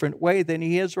in a different way than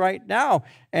He is right now.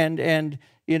 And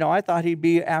I thought He'd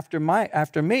be after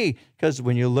me. Because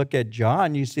when you look at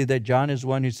John, you see that John is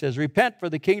one who says, repent, for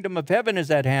the kingdom of heaven is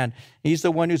at hand. He's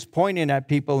the one who's pointing at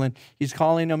people, and he's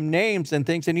calling them names and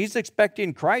things. And he's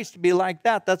expecting Christ to be like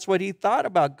that. That's what he thought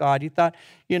about God. He thought,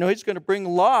 He's going to bring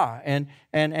law. And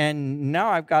now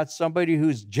I've got somebody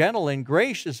who's gentle and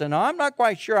gracious, and I'm not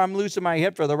quite sure I'm losing my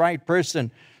head for the right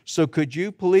person. So could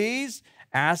you please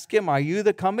ask Him, are you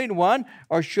the coming one,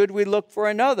 or should we look for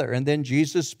another? And then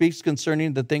Jesus speaks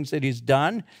concerning the things that He's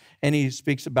done, and He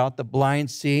speaks about the blind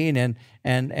seeing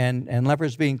and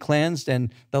lepers being cleansed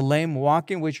and the lame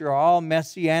walking, which are all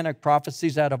messianic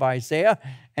prophecies out of Isaiah.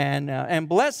 And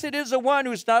blessed is the one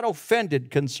who's not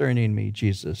offended concerning me,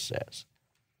 Jesus says.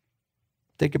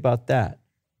 Think about that.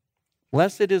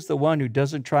 Blessed is the one who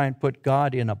doesn't try and put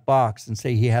God in a box and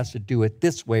say He has to do it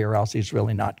this way or else He's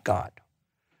really not God.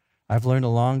 I've learned a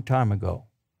long time ago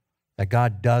that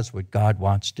God does what God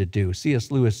wants to do. C.S.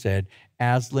 Lewis said,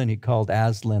 Aslan, he called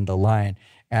Aslan the lion.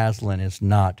 Aslan is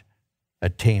not a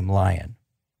tame lion.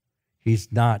 He's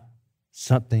not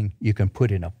something you can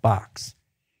put in a box.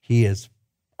 He is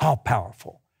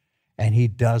all-powerful, and He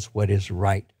does what is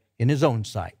right in His own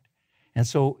sight. And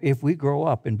so if we grow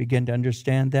up and begin to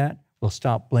understand that, we'll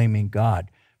stop blaming God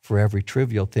for every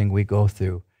trivial thing we go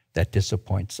through that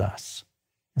disappoints us.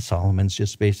 And Solomon's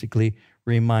just basically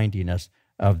reminding us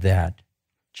of that.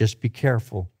 Just be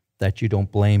careful that you don't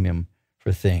blame Him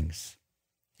for things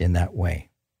in that way.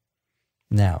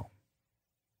 Now,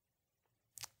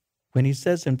 when he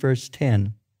says in verse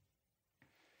 10,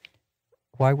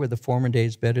 why were the former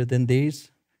days better than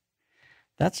these?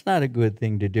 That's not a good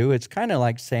thing to do. It's kind of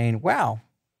like saying, wow,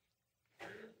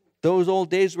 those old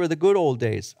days were the good old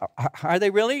days. Are they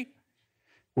really?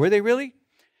 Were they really?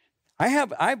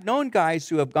 I've known guys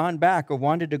who have gone back or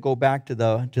wanted to go back to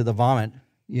the vomit,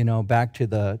 back to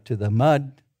the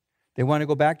mud. They want to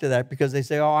go back to that because they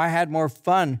say, "Oh, I had more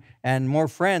fun and more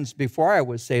friends before I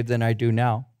was saved than I do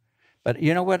now." But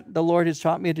you know what the Lord has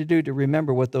taught me to do? To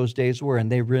remember what those days were,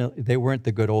 and they weren't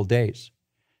the good old days.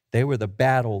 They were the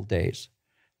bad old days.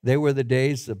 They were the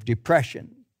days of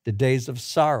depression, the days of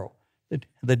sorrow,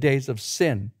 the days of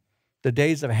sin, the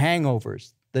days of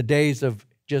hangovers, the days of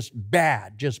just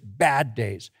bad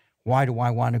days. Why do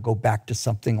I want to go back to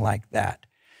something like that?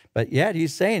 But yet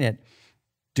he's saying it.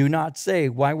 Do not say,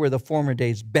 why were the former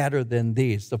days better than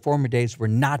these? The former days were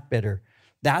not better.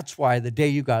 That's why the day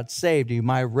you got saved, you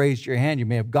might have raised your hand. You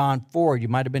may have gone forward. You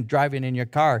might have been driving in your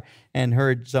car and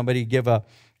heard somebody give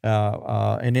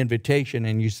an invitation,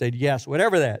 and you said yes,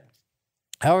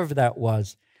 however that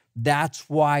was. That's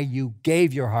why you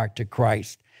gave your heart to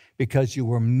Christ, because you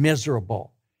were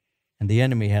miserable. And the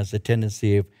enemy has a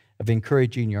tendency of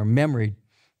encouraging your memory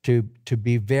to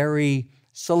be very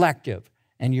selective.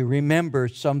 And you remember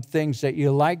some things that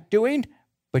you like doing,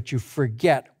 but you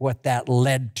forget what that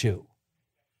led to.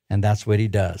 And that's what he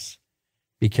does.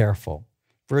 Be careful.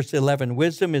 Verse 11,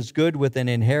 wisdom is good with an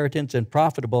inheritance and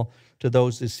profitable to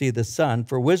those who see the sun.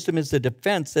 For wisdom is a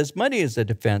defense as money is a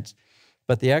defense.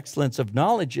 But the excellence of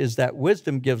knowledge is that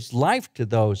wisdom gives life to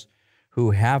those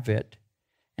who have it.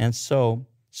 And so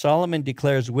Solomon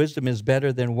declares wisdom is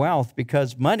better than wealth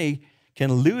because money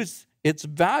can lose its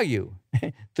value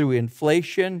through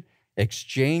inflation,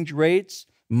 exchange rates.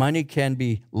 Money can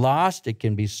be lost. It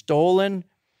can be stolen.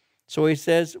 So he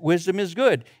says wisdom is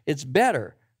good. It's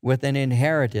better with an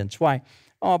inheritance. Why?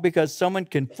 Oh, because someone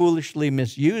can foolishly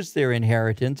misuse their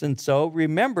inheritance. And so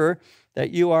remember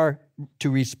that you are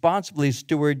to responsibly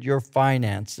steward your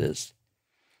finances.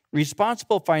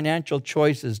 Responsible financial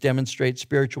choices demonstrate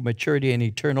spiritual maturity and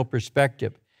eternal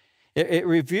perspective. It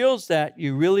reveals that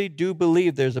you really do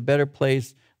believe there's a better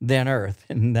place than earth,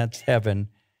 and that's heaven.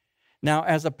 Now,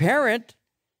 as a parent,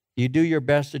 you do your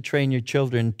best to train your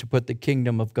children to put the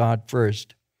kingdom of God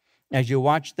first. As you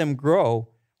watch them grow,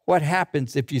 what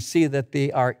happens if you see that they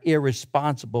are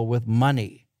irresponsible with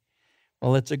money?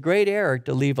 Well, it's a great error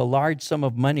to leave a large sum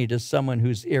of money to someone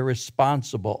who's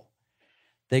irresponsible.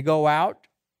 They go out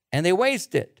and they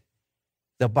waste it.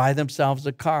 They'll buy themselves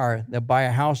a car. They'll buy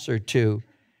a house or two.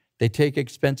 They take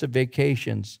expensive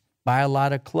vacations, buy a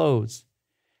lot of clothes.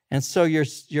 And so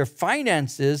your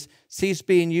finances cease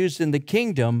being used in the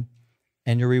kingdom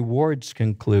and your rewards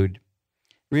conclude.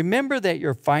 Remember that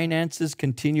your finances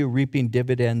continue reaping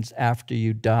dividends after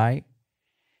you die.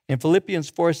 In Philippians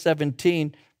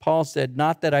 4:17, Paul said,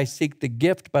 not that I seek the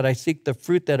gift, but I seek the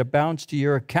fruit that abounds to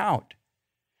your account.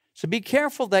 So be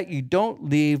careful that you don't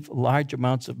leave large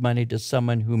amounts of money to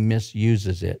someone who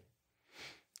misuses it.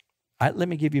 Let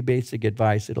me give you basic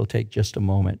advice. It'll take just a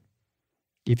moment.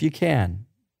 If you can,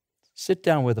 sit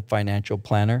down with a financial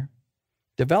planner.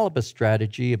 Develop a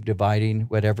strategy of dividing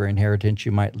whatever inheritance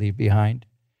you might leave behind.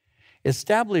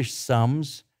 Establish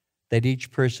sums that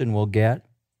each person will get.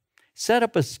 Set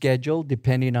up a schedule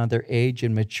depending on their age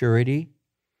and maturity.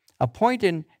 Appoint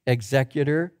an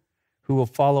executor who will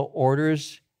follow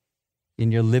orders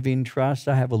in your living trust.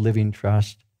 I have a living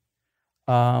trust.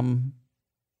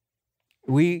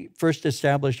 We first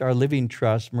established our living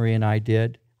trust, Marie and I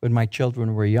did, when my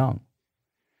children were young.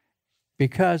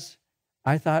 Because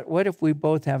I thought, what if we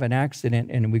both have an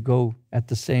accident and we go at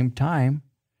the same time?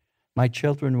 My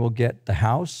children will get the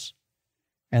house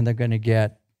and they're going to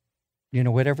get,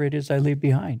 whatever it is I leave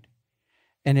behind.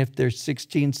 And if they're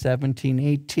 16, 17,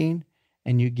 18,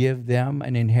 and you give them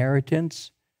an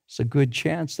inheritance, it's a good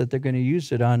chance that they're going to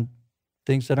use it on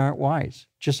things that aren't wise.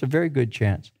 Just a very good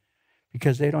chance.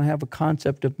 Because they don't have a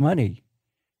concept of money.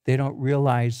 They don't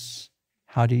realize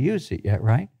how to use it yet,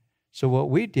 right? So what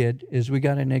we did is we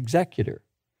got an executor.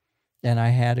 And I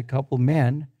had a couple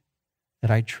men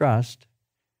that I trust,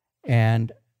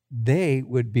 and they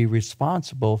would be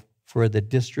responsible for the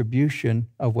distribution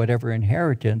of whatever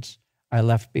inheritance I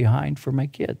left behind for my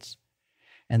kids.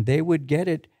 And they would get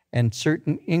it in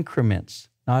certain increments,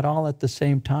 not all at the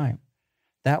same time.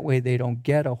 That way they don't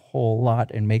get a whole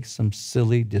lot and make some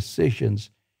silly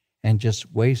decisions and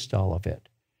just waste all of it.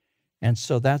 And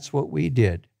so that's what we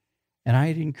did. And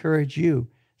I'd encourage you,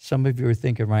 some of you are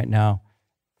thinking right now,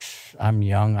 I'm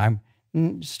young,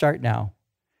 start now.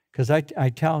 Because I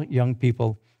tell young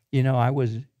people, I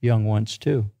was young once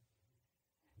too.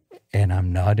 And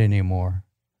I'm not anymore.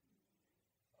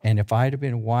 And if I'd have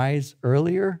been wise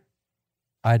earlier,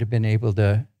 I'd have been able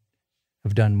to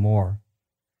have done more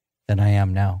than I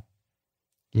am now.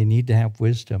 You need to have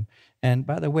wisdom. And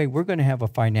by the way, we're going to have a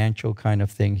financial kind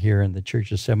of thing here in the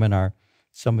church's seminar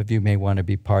Some of you may want to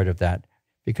be part of that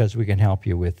because we can help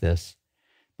you with this.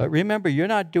 But remember, you're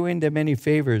not doing them any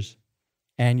favors,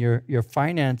 and your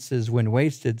finances, when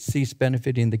wasted, cease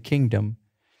benefiting the kingdom.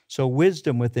 So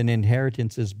wisdom with an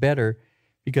inheritance is better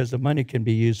because the money can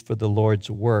be used for the Lord's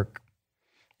work.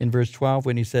 In verse 12,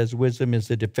 when he says wisdom is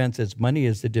the defense, as money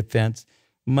is the defense,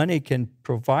 money can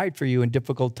provide for you in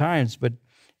difficult times, but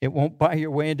it won't buy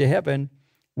your way into heaven.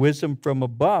 Wisdom from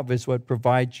above is what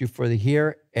provides you for the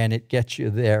here, and it gets you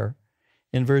there.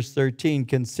 In verse 13,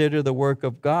 consider the work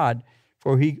of God,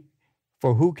 for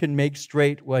who can make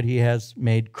straight what he has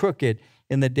made crooked?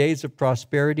 In the days of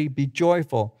prosperity, be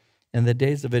joyful. In the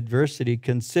days of adversity,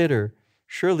 consider.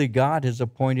 Surely God has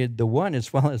appointed the one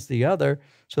as well as the other,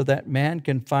 so that man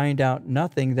can find out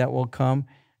nothing that will come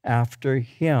after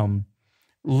him.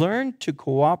 Learn to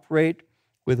cooperate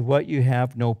with what you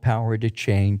have no power to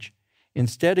change.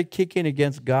 Instead of kicking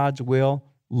against God's will,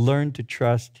 learn to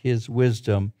trust his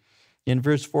wisdom. In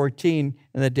verse 14,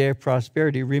 in the day of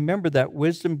prosperity, remember that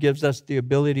wisdom gives us the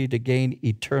ability to gain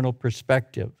eternal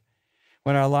perspective.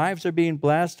 When our lives are being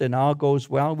blessed and all goes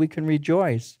well, we can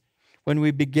rejoice. When we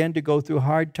begin to go through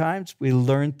hard times, we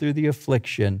learn through the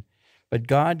affliction. But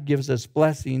God gives us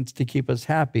blessings to keep us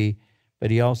happy,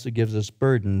 but he also gives us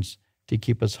burdens to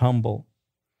keep us humble.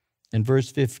 In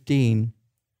verse 15,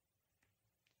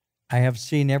 I have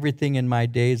seen everything in my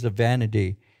days of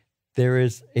vanity. There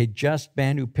is a just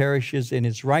man who perishes in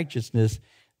his righteousness.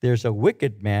 There's a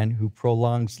wicked man who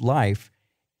prolongs life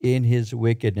in his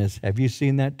wickedness. Have you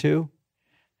seen that too?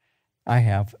 I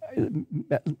have.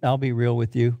 I'll be real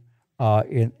with you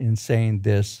in saying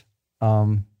this.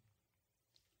 When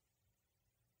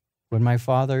my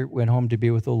father went home to be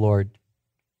with the Lord,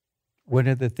 one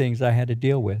of the things I had to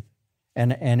deal with,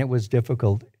 and it was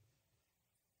difficult,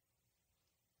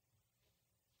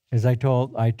 is I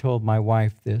told my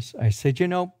wife this. I said,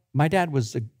 my dad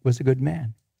was a good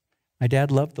man. My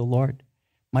dad loved the Lord.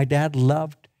 My dad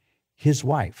loved his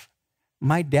wife.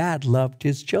 My dad loved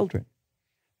his children.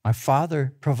 My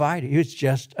father provided. He was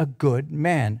just a good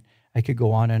man. I could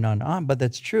go on and on and on, but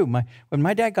that's true. When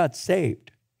my dad got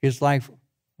saved, his life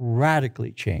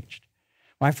radically changed.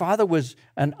 My father was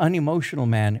an unemotional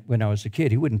man when I was a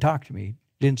kid. He wouldn't talk to me.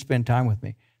 He didn't spend time with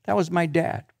me. That was my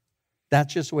dad.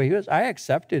 That's just the way he was. I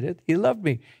accepted it. He loved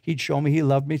me. He'd show me he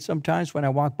loved me. Sometimes when I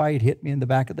walked by, he'd hit me in the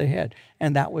back of the head.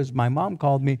 And that was, my mom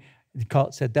called me,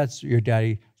 said, that's your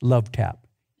daddy love tap.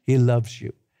 He loves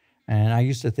you. And I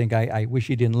used to think, I wish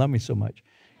he didn't love me so much.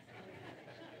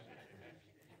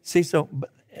 See, so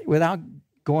without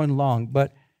going long,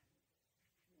 but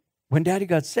when Daddy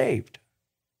got saved,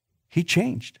 he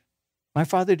changed. My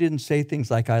father didn't say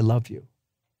things like, I love you.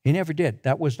 He never did.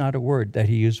 That was not a word that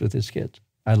he used with his kids.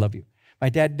 I love you. My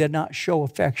dad did not show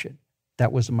affection.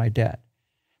 That wasn't my dad.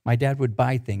 My dad would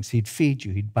buy things. He'd feed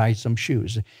you. He'd buy some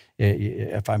shoes.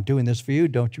 If I'm doing this for you,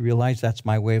 don't you realize that's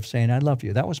my way of saying I love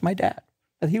you? That was my dad.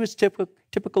 But he was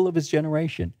typical of his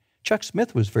generation. Chuck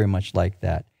Smith was very much like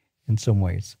that in some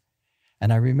ways.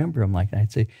 And I remember him like that.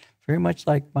 I'd say, very much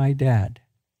like my dad.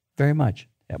 Very much.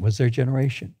 That was their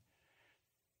generation.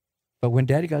 But when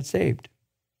Daddy got saved,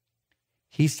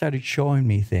 he started showing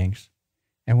me things.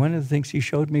 And one of the things he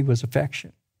showed me was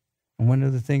affection. And one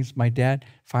of the things my dad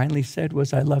finally said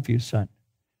was, I love you, son.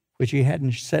 Which he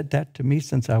hadn't said that to me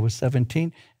since I was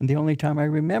 17. And the only time I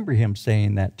remember him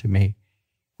saying that to me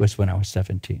was when I was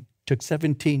 17. It took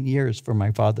 17 years for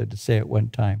my father to say it one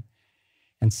time,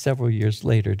 and several years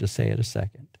later to say it a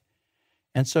second.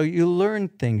 And so you learn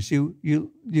things, you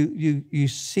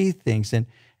see things, and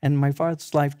my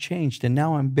father's life changed, and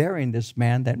now I'm bearing this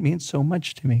man that means so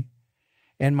much to me.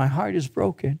 And my heart is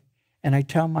broken. And I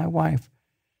tell my wife,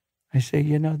 I say,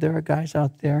 there are guys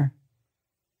out there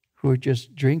who are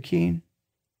just drinking,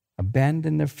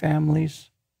 abandon their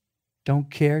families, don't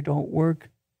care, don't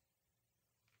work.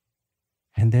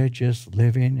 And they're just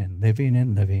living and living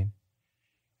and living.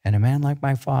 And a man like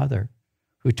my father,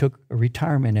 who took a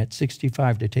retirement at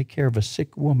 65 to take care of a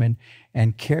sick woman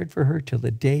and cared for her till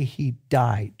the day he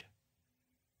died,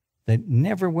 that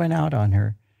never went out on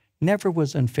her, never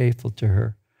was unfaithful to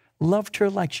her, loved her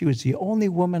like she was the only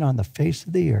woman on the face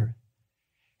of the earth,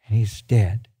 and he's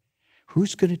dead.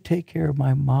 Who's going to take care of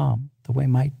my mom the way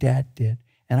my dad did?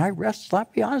 And I wrestled,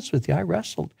 I'll be honest with you, I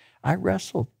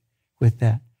wrestled with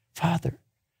that. Father,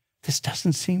 this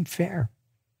doesn't seem fair.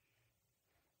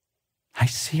 I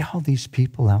see all these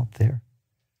people out there,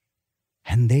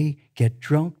 and they get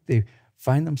drunk, they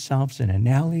find themselves in an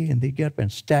alley, and they get up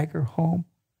and stagger home.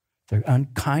 They're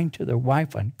unkind to their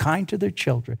wife, unkind to their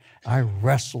children. I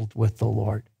wrestled with the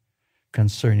Lord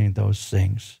concerning those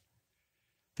things.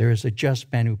 There is a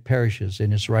just man who perishes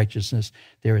in his righteousness.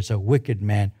 There is a wicked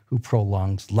man who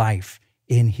prolongs life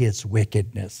in his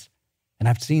wickedness. And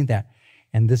I've seen that.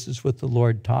 And this is what the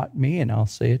Lord taught me, and I'll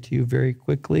say it to you very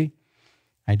quickly.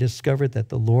 I discovered that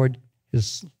the Lord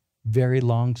is very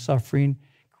long-suffering,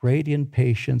 great in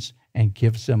patience, and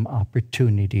gives them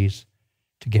opportunities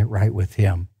to get right with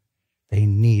him. They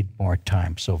need more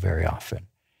time so very often,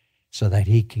 so that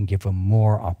he can give them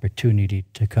more opportunity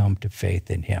to come to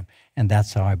faith in him. And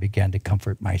that's how I began to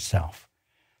comfort myself.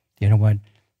 You know what?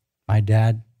 My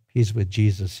dad, he's with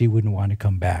Jesus. He wouldn't want to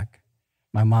come back.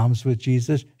 My mom's with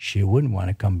Jesus. She wouldn't want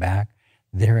to come back.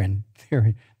 They're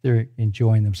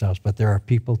enjoying themselves. But there are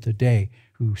people today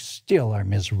who still are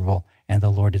miserable, and the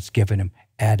Lord has given them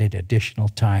added additional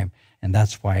time. And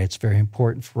that's why it's very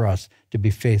important for us to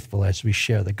be faithful as we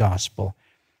share the gospel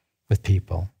with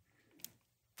people.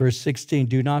 Verse 16,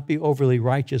 do not be overly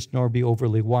righteous, nor be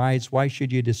overly wise. Why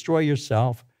should you destroy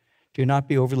yourself? Do not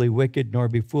be overly wicked, nor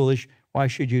be foolish. Why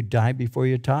should you die before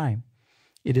your time?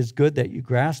 It is good that you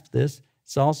grasp this.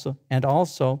 It's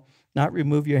also not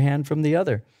remove your hand from the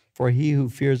other, for he who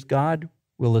fears God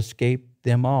will escape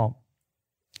them all.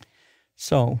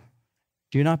 So,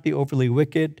 do not be overly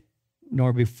wicked,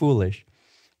 nor be foolish.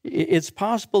 It's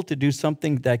possible to do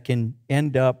something that can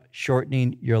end up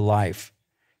shortening your life.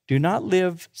 Do not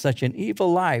live such an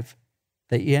evil life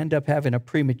that you end up having a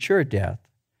premature death.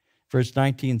 Verse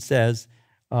 19 says,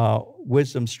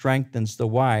 wisdom strengthens the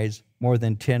wise more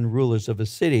than 10 rulers of a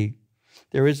city.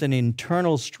 There is an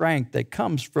internal strength that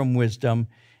comes from wisdom,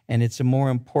 and it's more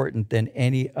important than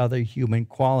any other human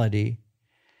quality.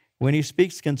 When he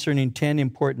speaks concerning 10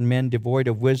 important men devoid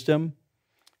of wisdom,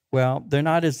 well, they're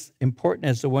not as important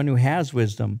as the one who has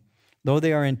wisdom. Though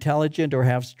they are intelligent or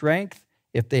have strength,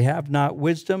 if they have not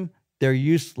wisdom, they're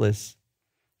useless.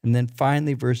 And then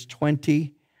finally, verse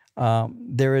 20,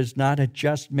 there is not a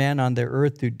just man on the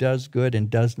earth who does good and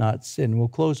does not sin. We'll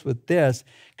close with this,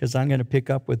 because I'm going to pick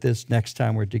up with this next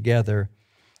time we're together.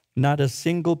 Not a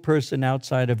single person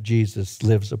outside of Jesus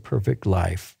lives a perfect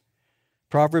life.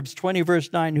 Proverbs 20,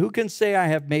 verse 9, who can say, I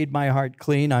have made my heart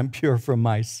clean, I'm pure from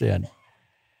my sin?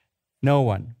 No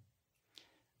one.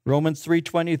 Romans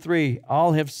 3:23,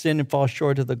 all have sinned and fall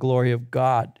short of the glory of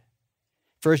God.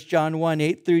 1 John 1,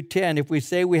 8 through 10, if we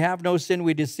say we have no sin,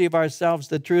 we deceive ourselves,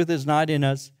 the truth is not in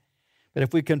us. But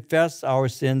if we confess our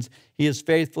sins, he is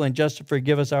faithful and just to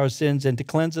forgive us our sins and to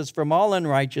cleanse us from all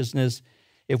unrighteousness.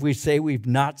 If we say we've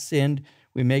not sinned,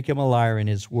 we make him a liar, and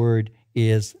his word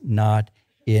is not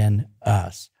in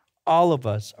us. All of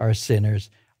us are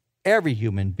sinners, every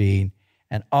human being,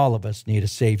 and all of us need a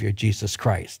Savior, Jesus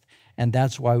Christ. And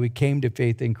that's why we came to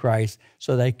faith in Christ,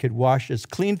 so that he could wash us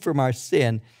clean from our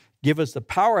sin, give us the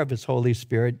power of his Holy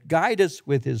Spirit, guide us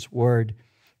with his word,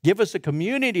 give us a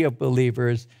community of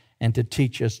believers, and to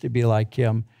teach us to be like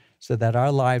him, so that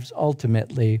our lives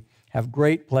ultimately have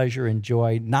great pleasure and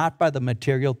joy, not by the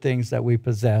material things that we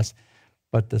possess,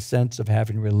 but the sense of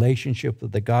having a relationship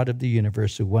with the God of the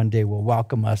universe, who one day will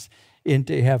welcome us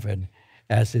into heaven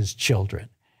as his children.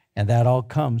 And that all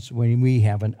comes when we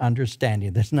have an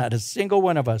understanding. There's not a single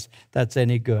one of us that's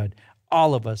any good.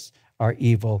 All of us are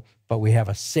evil, but we have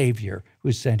a Savior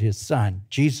who sent his Son,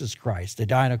 Jesus Christ, to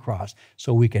die on a cross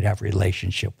so we could have a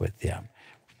relationship with him.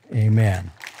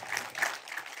 Amen.